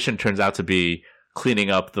 the mission turns out to be cleaning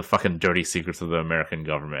up the fucking dirty secrets of the American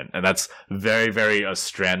government. And that's very, very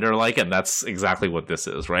Ostrander-like, and that's exactly what this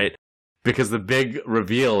is, right? Because the big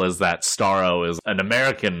reveal is that Starro is an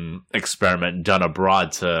American experiment done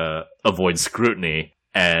abroad to avoid scrutiny,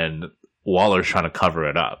 and Waller's trying to cover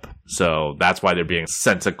it up. So that's why they're being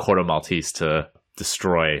sent to Corto Maltese to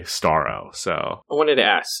destroy Starro. So I wanted to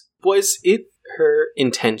ask, was it her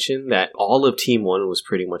intention that all of Team 1 was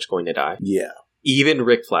pretty much going to die? Yeah. Even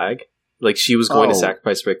Rick Flag? Like, she was going to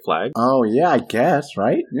sacrifice Rick Flag? Oh, yeah, I guess,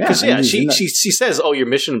 right? Yeah. Because, she says, oh, your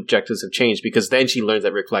mission objectives have changed, because then she learns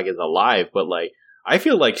that Rick Flag is alive. But, like, I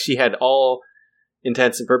feel like she had all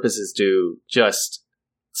intents and purposes to just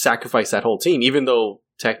sacrifice that whole team, even though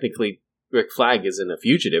technically Rick Flag isn't a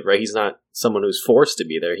fugitive, right? He's not someone who's forced to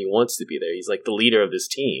be there. He wants to be there. He's like the leader of this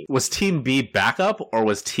team. Was Team B backup, or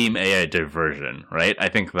was Team A a diversion, right? I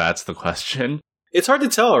think that's the question. It's hard to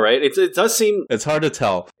tell, right? It does seem... It's hard to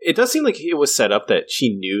tell. It does seem like it was set up that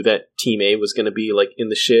she knew that Team A was going to be, like, in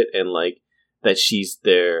the shit, and, like, that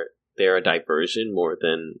they're a diversion more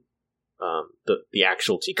than the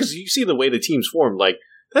actual team. Because you see the way the team's formed, like,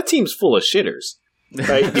 that team's full of shitters.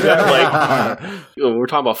 Right? You got, like... when we're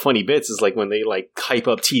talking about funny bits, is like when they, like, hype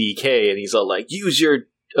up TDK, and he's all like, use your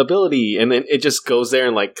ability, and then it just goes there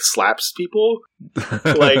and, like, slaps people.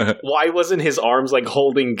 Like, why wasn't his arms, like,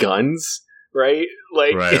 holding guns? Right?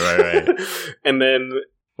 Like, right. And then,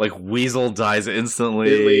 like, Weasel dies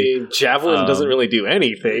instantly. Javelin doesn't really do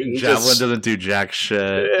anything. Javelin doesn't do jack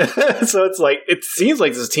shit. So it's like, it seems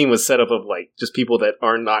like this team was set up of, like, just people that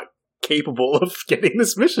are not capable of getting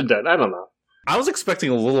this mission done. I don't know. I was expecting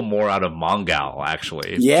a little more out of Mongal,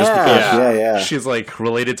 actually. Yeah, just because yeah. She's, like,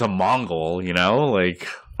 related to Mongol, you know? Like,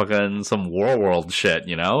 fucking some Warworld shit,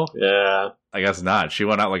 you know? Yeah. I guess not. She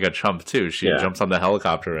went out like a chump, too. She jumps on the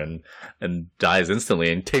helicopter and dies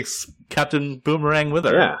instantly and takes Captain Boomerang with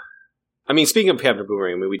her. Yeah. I mean, speaking of Captain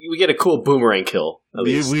Boomerang, I mean, we get a cool Boomerang kill, at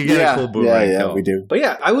least. We get a cool Boomerang kill. Yeah, we do. But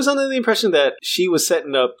yeah, I was under the impression that she was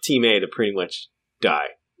setting up Team A to pretty much die.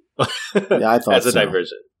 Yeah, I thought as a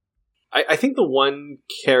diversion. I think the one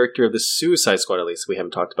character of the Suicide Squad, at least, we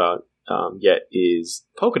haven't talked about yet, is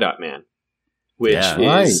Polka Dot Man. Which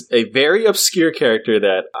is a very obscure character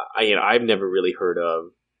that I've never really heard of.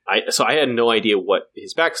 So I had no idea what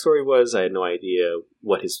his backstory was. I had no idea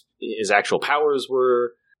what his actual powers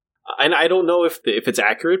were, and I don't know if it's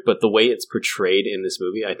accurate. But the way it's portrayed in this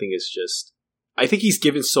movie, I think I think he's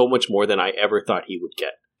given so much more than I ever thought he would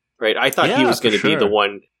get. Right? I thought he was going to be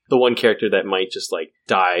the one character that might just like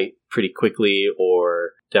die pretty quickly,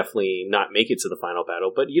 or definitely not make it to the final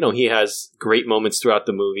battle. But he has great moments throughout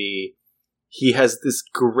the movie. He has this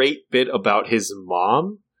great bit about his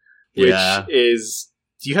mom, which is...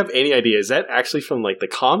 Do you have any idea? Is that actually from like the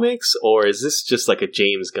comics, or is this just like a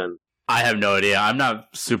James Gunn? I have no idea. I'm not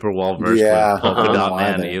super well versed with Polka Dot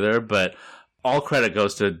Man either, but all credit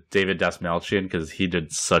goes to David Dastmalchian because he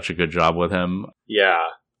did such a good job with him. Yeah.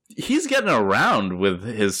 He's getting around with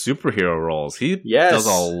his superhero roles. He does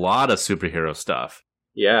a lot of superhero stuff.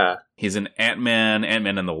 Yeah. He's in Ant-Man,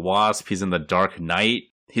 Ant-Man and the Wasp. He's in The Dark Knight.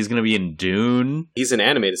 He's going to be in Dune. He's in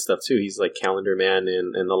animated stuff too. He's like Calendar Man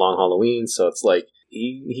in The Long Halloween, so it's like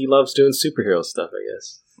he loves doing superhero stuff, I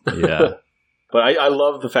guess. Yeah. But I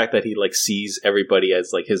love the fact that he like sees everybody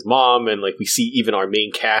as like his mom, and like we see even our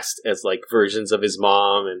main cast as like versions of his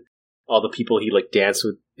mom, and all the people he like danced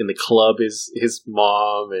with in the club is his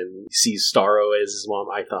mom, and he sees Starro as his mom.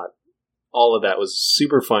 I thought all of that was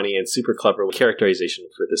super funny and super clever characterization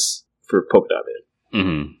for Polka Dot Man.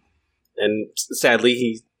 Mm-hmm. And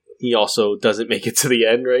sadly, he also doesn't make it to the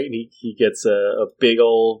end, right? He gets a big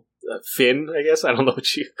old fin, I guess. I don't know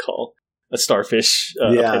what you call a starfish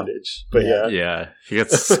appendage. But yeah. He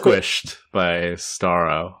gets squished by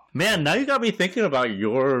Starro. Man, now you got me thinking about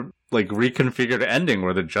your like reconfigured ending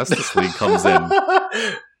where the Justice League comes in.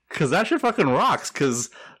 Because that shit fucking rocks. Because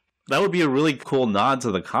that would be a really cool nod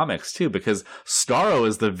to the comics too. Because Starro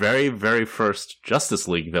is the very, very first Justice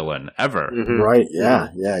League villain ever. Mm-hmm. Right?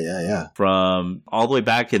 Yeah. From all the way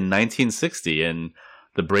back in 1960 in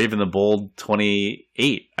The Brave and the Bold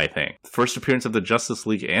 28, I think. First appearance of the Justice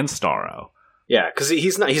League and Starro. Yeah, because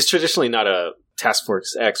he's traditionally not a Task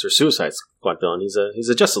Force X or Suicide Squad villain. He's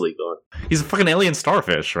a Justice League villain. He's a fucking alien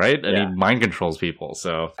starfish, right? And he mind controls people,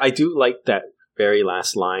 so... I do like that very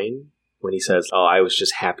last line when he says, "Oh, I was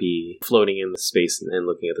just happy floating in the space and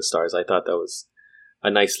looking at the stars." I thought that was a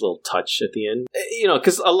nice little touch at the end. You know,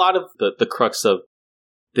 because a lot of the crux of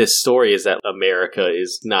this story is that America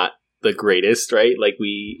is not the greatest, right? Like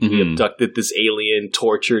we abducted this alien,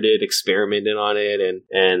 tortured it, experimented on it,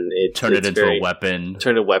 and it turned it into a weapon.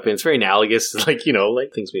 Turned a weapon. It's very analogous, like, you know,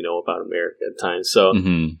 like things we know about America at times. So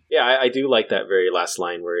yeah, I do like that very last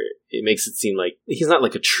line where it makes it seem like he's not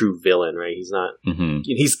like a true villain, right? He's not.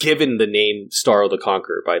 He's given the name Starro the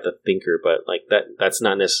Conqueror by the Thinker, but like that's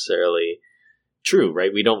not necessarily true, right?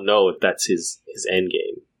 We don't know if that's his end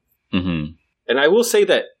game. And I will say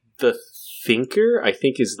that the Thinker, I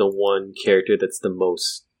think, is the one character that's the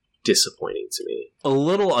most disappointing to me. A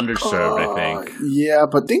little underserved, I think. Yeah,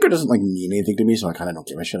 but Thinker doesn't like mean anything to me, so I kind of don't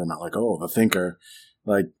give a shit. I'm not like, oh, the Thinker.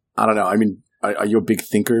 Like, I don't know. I mean, are you a big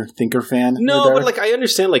Thinker fan? No, but like I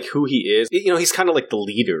understand like who he is. You know, he's kind of like the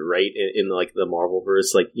leader, right? In like the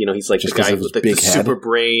Marvelverse, like, you know, he's like just the guy with the super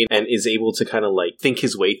brain and is able to kind of like think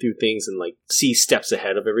his way through things and like see steps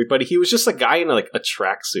ahead of everybody. He was just a guy in like a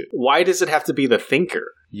tracksuit. Why does it have to be the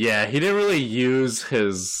Thinker? Yeah, he didn't really use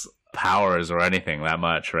his powers or anything that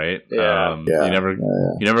much, right? You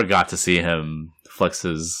never got to see him flex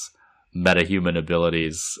his metahuman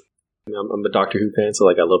abilities. I'm a Doctor Who fan, so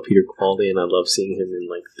like I love Peter Capaldi and I love seeing him in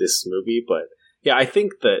like this movie. But yeah, I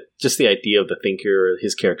think that just the idea of the Thinker,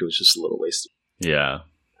 his character was just a little wasted. Yeah,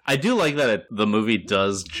 I do like that the movie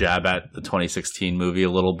does jab at the 2016 movie a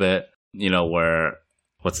little bit. You know, where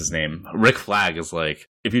what's his name? Rick Flag is like,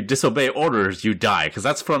 if you disobey orders, you die, because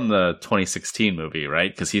that's from the 2016 movie,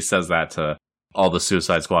 right? Because he says that to all the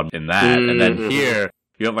Suicide Squad in that, and then here.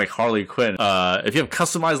 You have like Harley Quinn. If you have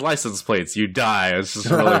customized license plates, you die. It's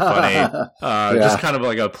just really funny. Just kind of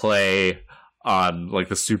like a play on like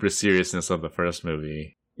the super seriousness of the first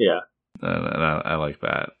movie. Yeah. And I like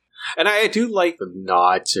that. And I do like the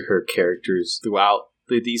nod to her characters throughout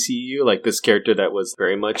the DCEU. Like this character that was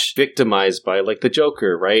very much victimized by like the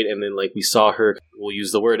Joker, right? And then like we saw her, we'll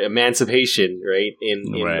use the word emancipation, right? In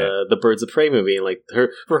the Birds of Prey movie. And like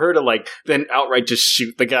for her to like then outright just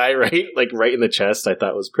shoot the guy, right? Like right in the chest, I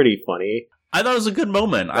thought was pretty funny. I thought it was a good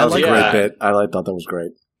moment. That was a great bit. I thought that was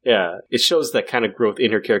great. Yeah, it shows that kind of growth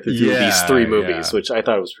in her character through these three movies, which I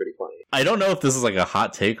thought was pretty funny. I don't know if this is like a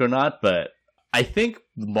hot take or not, but I think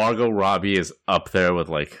Margot Robbie is up there with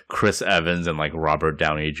like Chris Evans and like Robert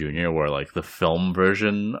Downey Jr., where like the film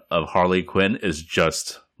version of Harley Quinn is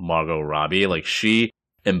just Margot Robbie. Like she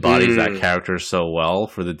embodies that character so well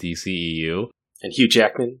for the DCEU. And Hugh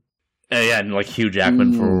Jackman. And like Hugh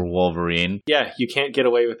Jackman for Wolverine. Yeah, you can't get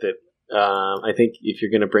away with it. I think if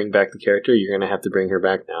you're going to bring back the character, you're going to have to bring her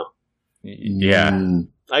back now. Yeah.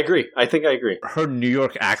 I agree. I think I agree. Her New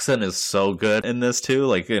York accent is so good in this too,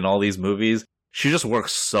 like in all these movies. She just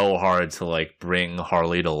works so hard to like bring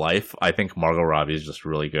Harley to life. I think Margot Robbie is just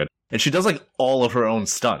really good. And she does like all of her own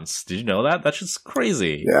stunts. Did you know that? That's just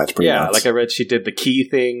crazy. Yeah, it's pretty nuts. Like I read she did the key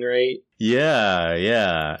thing, right?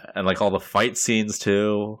 Yeah. And like all the fight scenes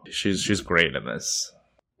too. She's great in this.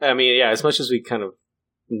 I mean, yeah, as much as we kind of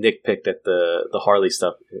nitpicked at the Harley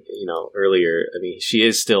stuff, earlier. I mean, she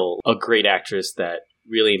is still a great actress that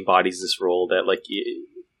really embodies this role that,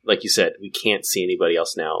 like you said, we can't see anybody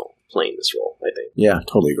else now playing this role, I think. Yeah,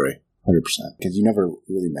 totally agree. 100%. Because you never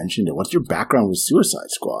really mentioned it. What's your background with Suicide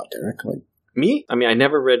Squad, Derek? Like, me? I mean, I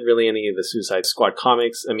never read really any of the Suicide Squad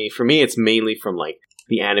comics. I mean, for me, it's mainly from, like,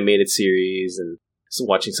 the animated series and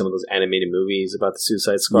watching some of those animated movies about the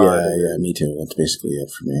Suicide Squad. Yeah, me too. That's basically it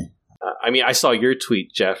for me. I mean, I saw your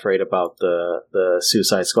tweet, Jeff, right, about the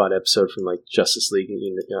Suicide Squad episode from, like, Justice League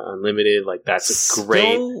Unlimited. Like, that's a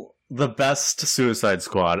great... Still the best Suicide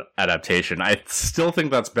Squad adaptation. I still think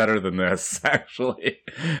that's better than this, actually.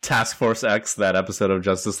 Task Force X, that episode of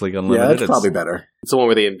Justice League Unlimited. Yeah, that's probably better. It's the one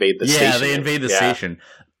where they invade the station. Yeah, they invade the station.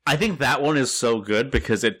 I think that one is so good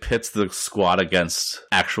because it pits the squad against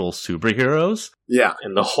actual superheroes. Yeah.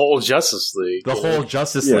 And the whole Justice League. The whole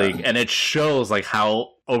Justice League. And it shows, like, how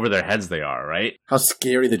over their heads they are, right? How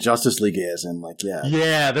scary the Justice League is, and, like, yeah.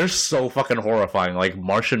 Yeah, they're so fucking horrifying. Like,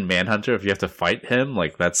 Martian Manhunter, if you have to fight him,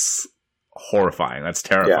 like, that's horrifying. That's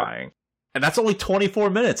terrifying. Yeah. And that's only 24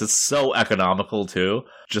 minutes. It's so economical, too.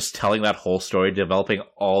 Just telling that whole story, developing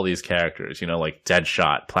all these characters, like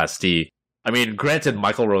Deadshot, Plastique. I mean, granted,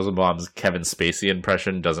 Michael Rosenbaum's Kevin Spacey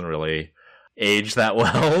impression doesn't really age that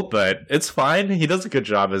well, but it's fine. He does a good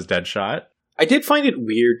job as Deadshot. I did find it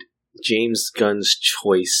weird, James Gunn's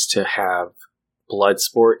choice to have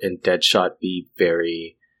Bloodsport and Deadshot be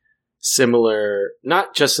very similar,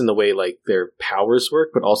 not just in the way, like, their powers work,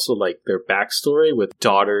 but also, like, their backstory with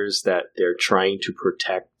daughters that they're trying to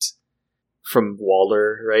protect from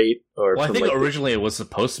Waller, right? Or well, I think originally it was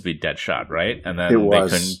supposed to be Deadshot, right? And then they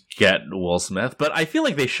couldn't get Will Smith. But I feel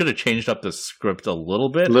like they should have changed up the script a little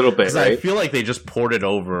bit. Right? I feel like they just ported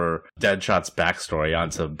over Deadshot's backstory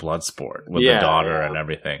onto Bloodsport with the daughter and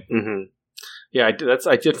everything. Mm-hmm. Yeah, I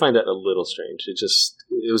did find that a little strange.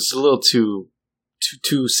 It was a little too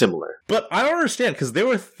similar. But I don't understand, because they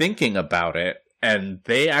were thinking about it, and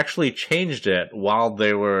they actually changed it while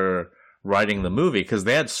they were writing the movie, because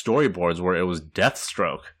they had storyboards where it was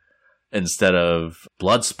Deathstroke instead of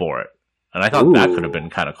Bloodsport, and I thought that could have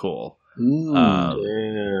been kind of cool. But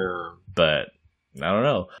I don't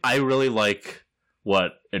know. I really like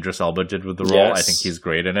what Idris Elba did with the role. Yes. I think he's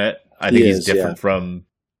great in it. I think he's different from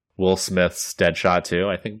Will Smith's Deadshot too.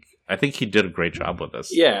 I think he did a great job with this.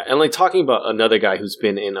 Yeah, and like talking about another guy who's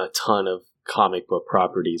been in a ton of comic book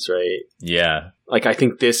properties, right? Yeah. Like, I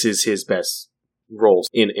think this is his best roles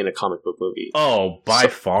in a comic book movie. Oh, by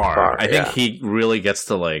far. I think he really gets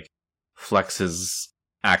to, like, flex his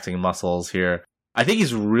acting muscles here. I think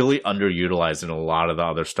he's really underutilized in a lot of the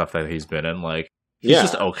other stuff that he's been in. Like, he's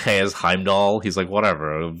just okay as Heimdall. He's like,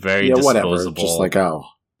 whatever. Very disposable. Whatever. Just like,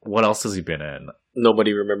 What else has he been in?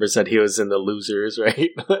 Nobody remembers that he was in The Losers, right?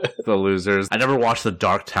 The Losers. I never watched the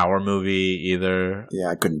Dark Tower movie either. Yeah,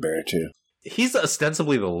 I couldn't bear it too. He's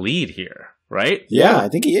ostensibly the lead here, right? Yeah, I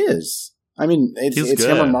think he is. I mean, it's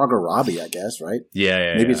him and Margot Robbie, I guess, right?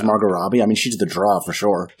 Yeah. Maybe it's Margot Robbie. I mean, she's the draw for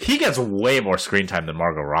sure. He gets way more screen time than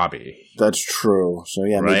Margot Robbie. That's true. So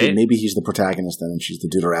yeah, right? maybe he's the protagonist then, and she's the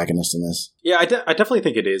deuteragonist in this. Yeah, I definitely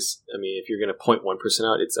think it is. I mean, if you're going to point one person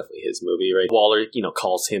out, it's definitely his movie, right? Waller,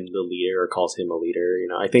 calls him the leader or calls him a leader.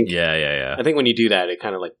 I think. Yeah. I think when you do that, it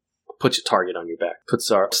kind of like puts a target on your back, puts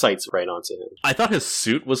our sights right onto him. I thought his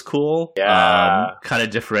suit was cool. Yeah, kind of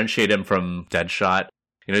differentiate him from Deadshot.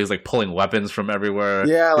 He's like pulling weapons from everywhere.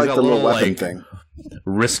 Yeah, like the little weapon thing.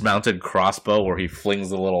 Wrist-mounted crossbow where he flings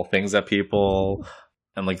the little things at people.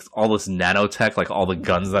 And like all this nanotech, like all the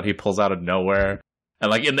guns that he pulls out of nowhere. And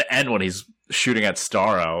like in the end when he's shooting at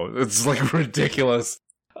Starro, it's like ridiculous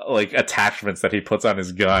like attachments that he puts on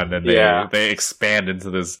his gun. And they expand into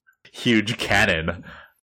this huge cannon,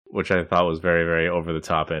 which I thought was very, very over the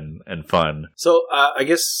top and fun. So I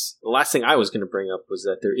guess the last thing I was going to bring up was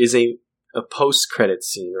that there is a post-credits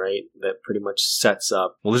scene, right, that pretty much sets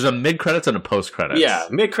up... Well, there's a mid-credits and a post-credits. Yeah,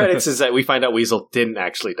 mid-credits is that we find out Weasel didn't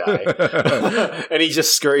actually die. And he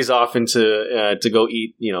just scurries off into to go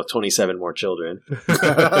eat, 27 more children.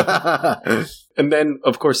 And then,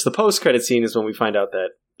 of course, the post-credits scene is when we find out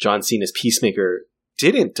that John Cena's Peacemaker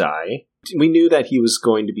didn't die. We knew that he was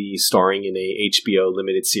going to be starring in a HBO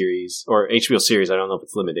limited series, or HBO series, I don't know if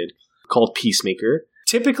it's limited, called Peacemaker.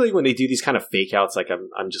 Typically, when they do these kind of fake outs, like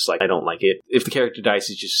I'm just like, I don't like it. If the character dies,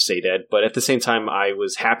 you just say dead. But at the same time, I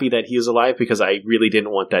was happy that he was alive because I really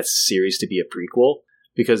didn't want that series to be a prequel.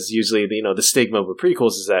 Because usually, the stigma with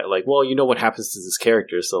prequels is that, like, well, you know what happens to this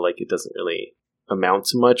character, so like it doesn't really amount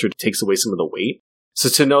to much or it takes away some of the weight. So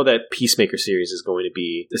to know that Peacemaker series is going to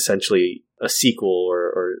be essentially a sequel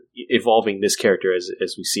or evolving this character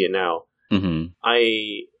as we see it now, mm-hmm.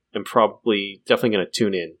 I am probably definitely going to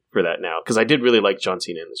tune in for that now, because I did really like John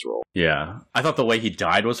Cena in this role. Yeah. I thought the way he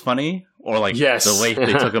died was funny, or like Yes. the way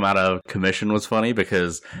they took him out of commission was funny,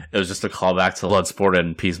 because it was just a callback to Bloodsport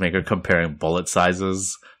and Peacemaker comparing bullet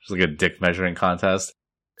sizes. Just like a dick measuring contest.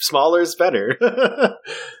 Smaller is better.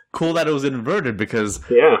 Cool that it was inverted, because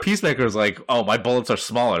Peacemaker was like, oh, my bullets are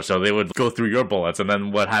smaller, so they would go through your bullets, and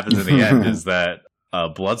then what happens in the end is that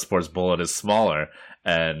Bloodsport's bullet is smaller,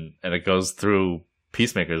 and it goes through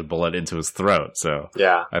Peacemaker's bullet into his throat. So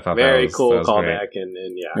yeah, I thought very that was cool callback, great.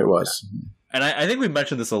 and yeah, it was. And I think we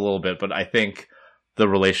mentioned this a little bit, but I think the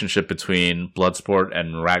relationship between Bloodsport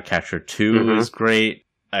and Ratcatcher 2 is great.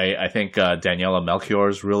 I think Daniela Melchior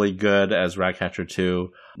is really good as Ratcatcher 2.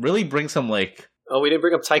 Really brings some like... Oh, we didn't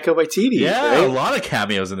bring up Taika Waititi. Yeah, right? a lot of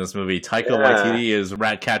cameos in this movie. Taika Waititi is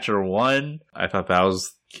Ratcatcher 1. I thought that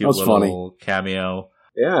was cute, that was little funny. Cameo.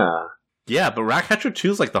 Yeah. Yeah, but Ratcatcher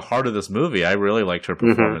 2 is like the heart of this movie. I really liked her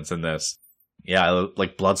performance in this. Yeah,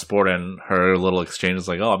 like Bloodsport and her little exchange is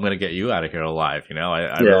like, oh, I'm going to get you out of here alive. You know,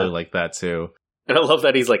 I really like that too. And I love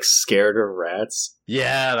that he's like scared of rats.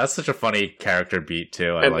 Yeah, that's such a funny character beat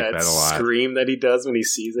too. I and like that a lot. Scream that he does when he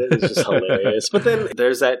sees it is just hilarious. But then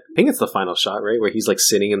there's that, I think it's the final shot, right? Where he's like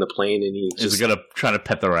sitting in the plane and he's gonna try to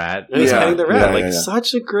pet the rat. And he's petting the rat. Yeah.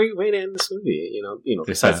 Such a great way to end this movie. You know,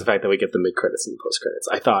 besides the fact that we get the mid credits and post credits.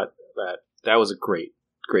 I thought that was a great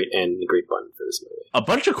end and great button for this movie. A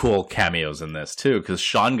bunch of cool cameos in this too, because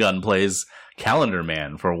Sean Gunn plays Calendar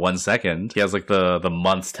Man for 1 second. He has like the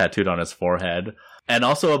months tattooed on his forehead. And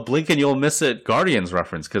also a Blink and You'll Miss It Guardians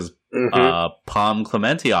reference, because Pom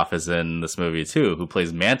Klementieff is in this movie too, who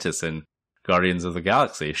plays Mantis in Guardians of the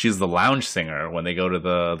Galaxy. She's the lounge singer when they go to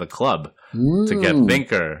the club to get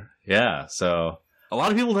Thinker. Yeah, so a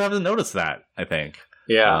lot of people haven't noticed that, I think.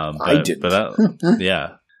 Yeah, I did.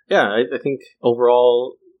 Yeah. Yeah, I think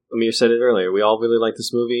overall, Amir said it earlier, we all really like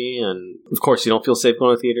this movie, and of course, you don't feel safe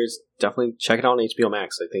going to theaters, definitely check it out on HBO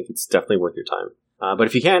Max. I think it's definitely worth your time. But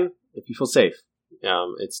if you feel safe,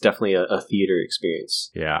 it's definitely a theater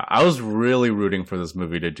experience. Yeah, I was really rooting for this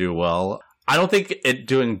movie to do well. I don't think it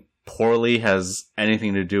doing poorly has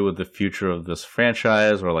anything to do with the future of this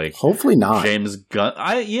franchise or like hopefully not. James Gunn.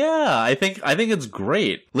 I think it's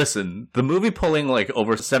great. Listen, the movie pulling like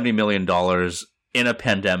over $70 million in a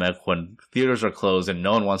pandemic when theaters are closed and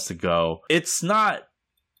no one wants to go, it's not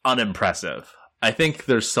unimpressive. I think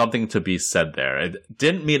there's something to be said there. It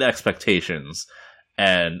didn't meet expectations,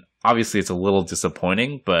 and obviously it's a little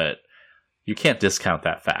disappointing, but you can't discount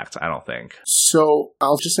that fact, I don't think. So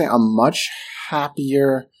I'll just say I'm much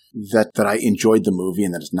happier that I enjoyed the movie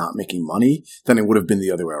and that it's not making money than it would have been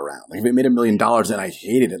the other way around. Like if it made $1 million and I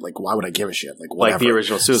hated it, like why would I give a shit? Like whatever. Like the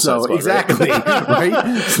original Suicide Squad, exactly,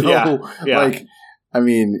 right? So like, I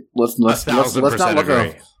mean, let's not look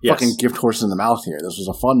a fucking gift horse in the mouth here. This was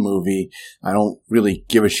a fun movie. I don't really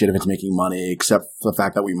give a shit if it's making money, except for the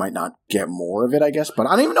fact that we might not get more of it, I guess. But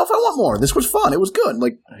I don't even know if I want more. This was fun. It was good.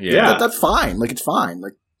 Like, that's fine. Like, it's fine.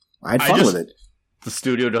 Like, I had fun with it. The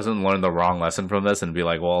studio doesn't learn the wrong lesson from this and be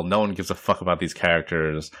like, well, no one gives a fuck about these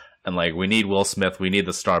characters. And, like, we need Will Smith. We need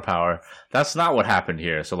the star power. That's not what happened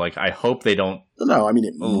here. So, like, I hope they don't might be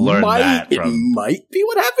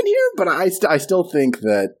what happened here, but I still think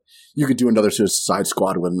that you could do another Suicide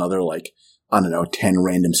Squad with another, like, I don't know, 10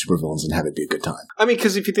 random supervillains and have it be a good time. I mean,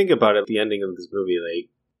 because if you think about it, the ending of this movie,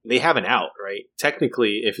 they have an out, right?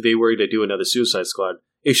 Technically, if they were to do another Suicide Squad,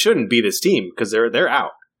 it shouldn't be this team because they're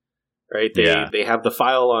out, right? They have the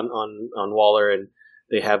file on Waller and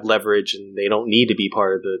they have leverage and they don't need to be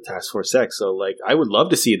part of the Task Force X. So, like, I would love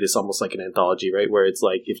to see this almost like an anthology, right? Where it's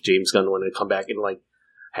like if James Gunn wanted to come back and, like,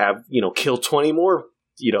 have, kill 20 more,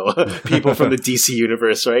 people from the DC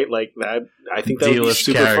universe, right? Like, that, I think that would be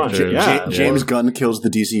super fun. James Gunn kills the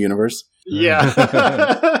DC universe.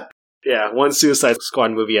 Yeah. Yeah, one Suicide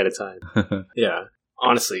Squad movie at a time. Yeah.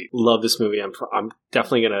 Honestly, love this movie. I'm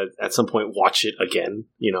definitely going to, at some point, watch it again.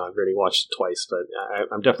 I've already watched it twice, but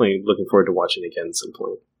I'm definitely looking forward to watching it again at some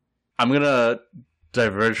point. I'm going to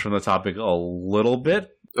diverge from the topic a little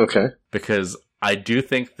bit. Okay. Because I do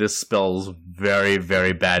think this spells very,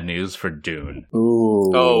 very bad news for Dune.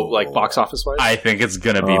 Ooh. Oh, like box office-wise? I think it's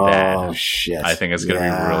going to be bad. Oh, shit. I think it's going to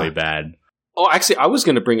be really bad. Oh, actually, I was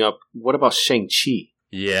going to bring up, what about Shang-Chi?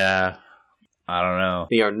 Yeah. I don't know.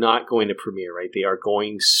 They are not going to premiere, right? They are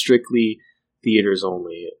going strictly theaters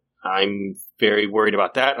only. I'm very worried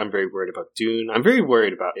about that. I'm very worried about Dune. I'm very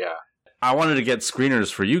worried about, I wanted to get screeners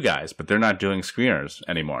for you guys, but they're not doing screeners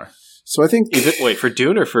anymore. So I think... Wait, for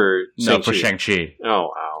Dune or for Shang-Chi? No, for Shang-Chi.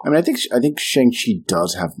 Oh, wow. I mean, I think Shang-Chi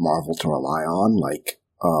does have Marvel to rely on. Like,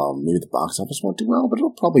 maybe the box office won't do well, but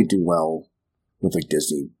it'll probably do well with, like,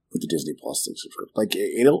 Disney with the Disney Plus subscription. Like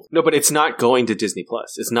it'll. No, but it's not going to Disney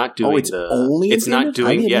Plus. It's not doing it's only. It's not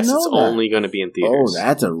doing. Yes, it's only going to be in theaters. Oh,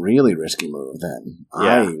 that's a really risky move then.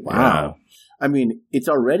 Yeah. Wow. Yeah. I mean, it's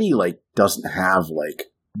already like doesn't have like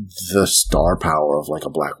the star power of like a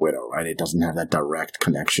Black Widow, right? It doesn't have that direct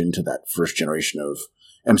connection to that first generation of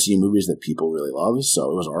MCU movies that people really love.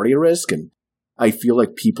 So it was already a risk, and I feel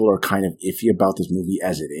like people are kind of iffy about this movie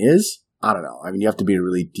as it is. I don't know. I mean, you have to be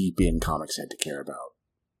really deep in comics head to care about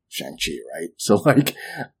Shang-Chi, right? So like,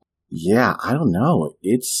 yeah, I don't know.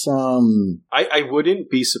 It's I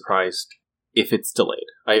wouldn't be surprised if it's delayed.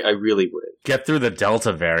 I really wouldn't. Get through the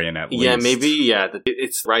Delta variant at least. Yeah, maybe, yeah.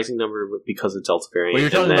 It's rising number because of Delta variant. Well, you're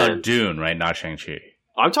talking about Dune, right? Not Shang-Chi.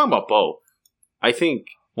 I'm talking about both. I think...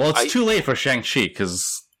 Well, it's too late for Shang-Chi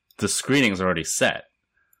because the screening's already set.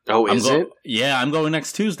 Oh, is it? Yeah, I'm going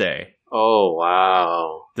next Tuesday. Oh,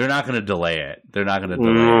 wow. They're not going to delay it. Man.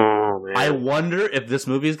 I wonder if this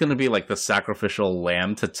movie is going to be like the sacrificial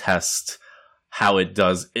lamb to test how it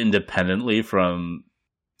does independently from...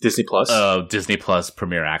 Disney Plus? Disney Plus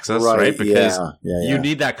Premier Access, right? Because yeah. you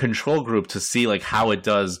need that control group to see like how it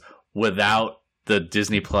does without the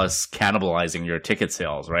Disney Plus cannibalizing your ticket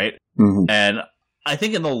sales, right? Mm-hmm. And I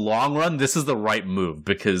think in the long run, this is the right move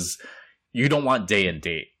because you don't want day and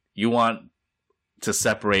date. You want to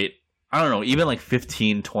separate, I don't know, even like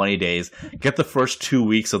 15, 20 days, get the first 2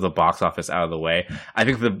 weeks of the box office out of the way. I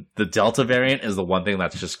think the Delta variant is the one thing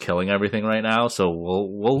that's just killing everything right now. So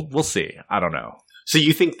we'll see. I don't know. So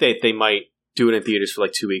you think that they might do it in theaters for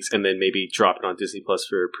like 2 weeks and then maybe drop it on Disney Plus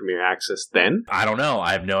for Premier Access then? I don't know.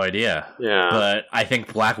 I have no idea. Yeah. But I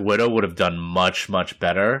think Black Widow would have done much, much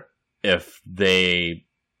better if they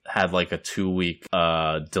had like a 2-week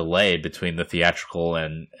delay between the theatrical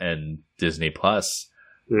and Disney Plus,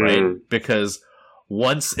 right? Because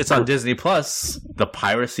once it's on Disney Plus, the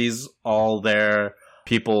piracy's all there.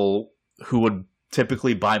 People who would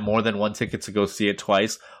typically buy more than one ticket to go see it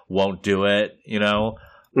twice won't do it, you know?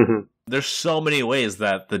 Mm-hmm. There's so many ways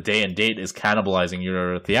that the day and date is cannibalizing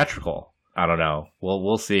your theatrical. I don't know.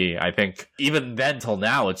 We'll see. I think even then till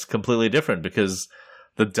now, it's completely different because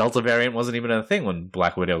the Delta variant wasn't even a thing when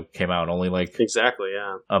Black Widow came out, only like exactly,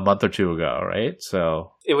 yeah, a month or two ago, right?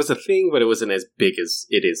 So it was a thing, but it wasn't as big as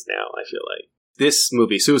it is now, I feel like. This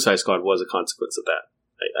movie, Suicide Squad, was a consequence of that.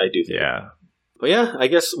 I do think. Yeah. But yeah, I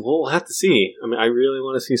guess we'll have to see. I mean, I really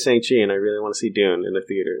want to see Shang-Chi and I really want to see Dune in the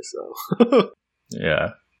theater, so.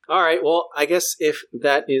 Yeah. All right, well, I guess if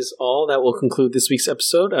that is all, that will conclude this week's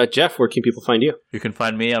episode. Jeff, where can people find you? You can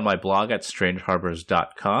find me on my blog at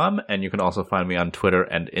strangeharbors.com, and you can also find me on Twitter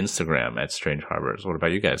and Instagram at strangeharbors. What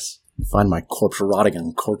about you guys? Find my corpse rotting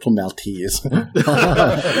on Corporal Maltese.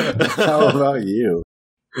 How about you?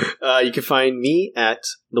 You can find me at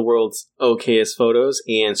the world's okayest photos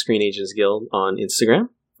and Screen Agents Guild on Instagram.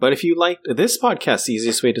 But if you liked this podcast, the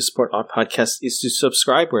easiest way to support our podcast is to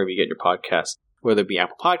subscribe wherever you get your podcasts, whether it be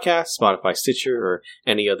Apple Podcasts, Spotify, Stitcher, or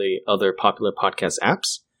any other popular podcast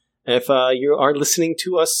apps. If you are listening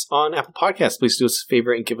to us on Apple Podcasts, please do us a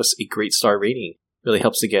favor and give us a great star rating. It really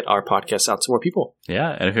helps to get our podcast out to more people.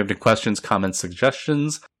 Yeah, and if you have any questions, comments,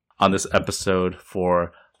 suggestions on this episode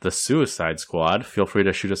for The Suicide Squad, feel free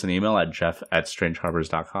to shoot us an email at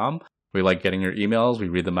jeff@strangeharbors.com. We like getting your emails. We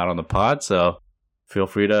read them out on the pod, so feel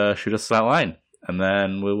free to shoot us that line. And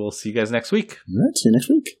then we will see you guys next week. All right, see you next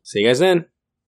week. See you guys then.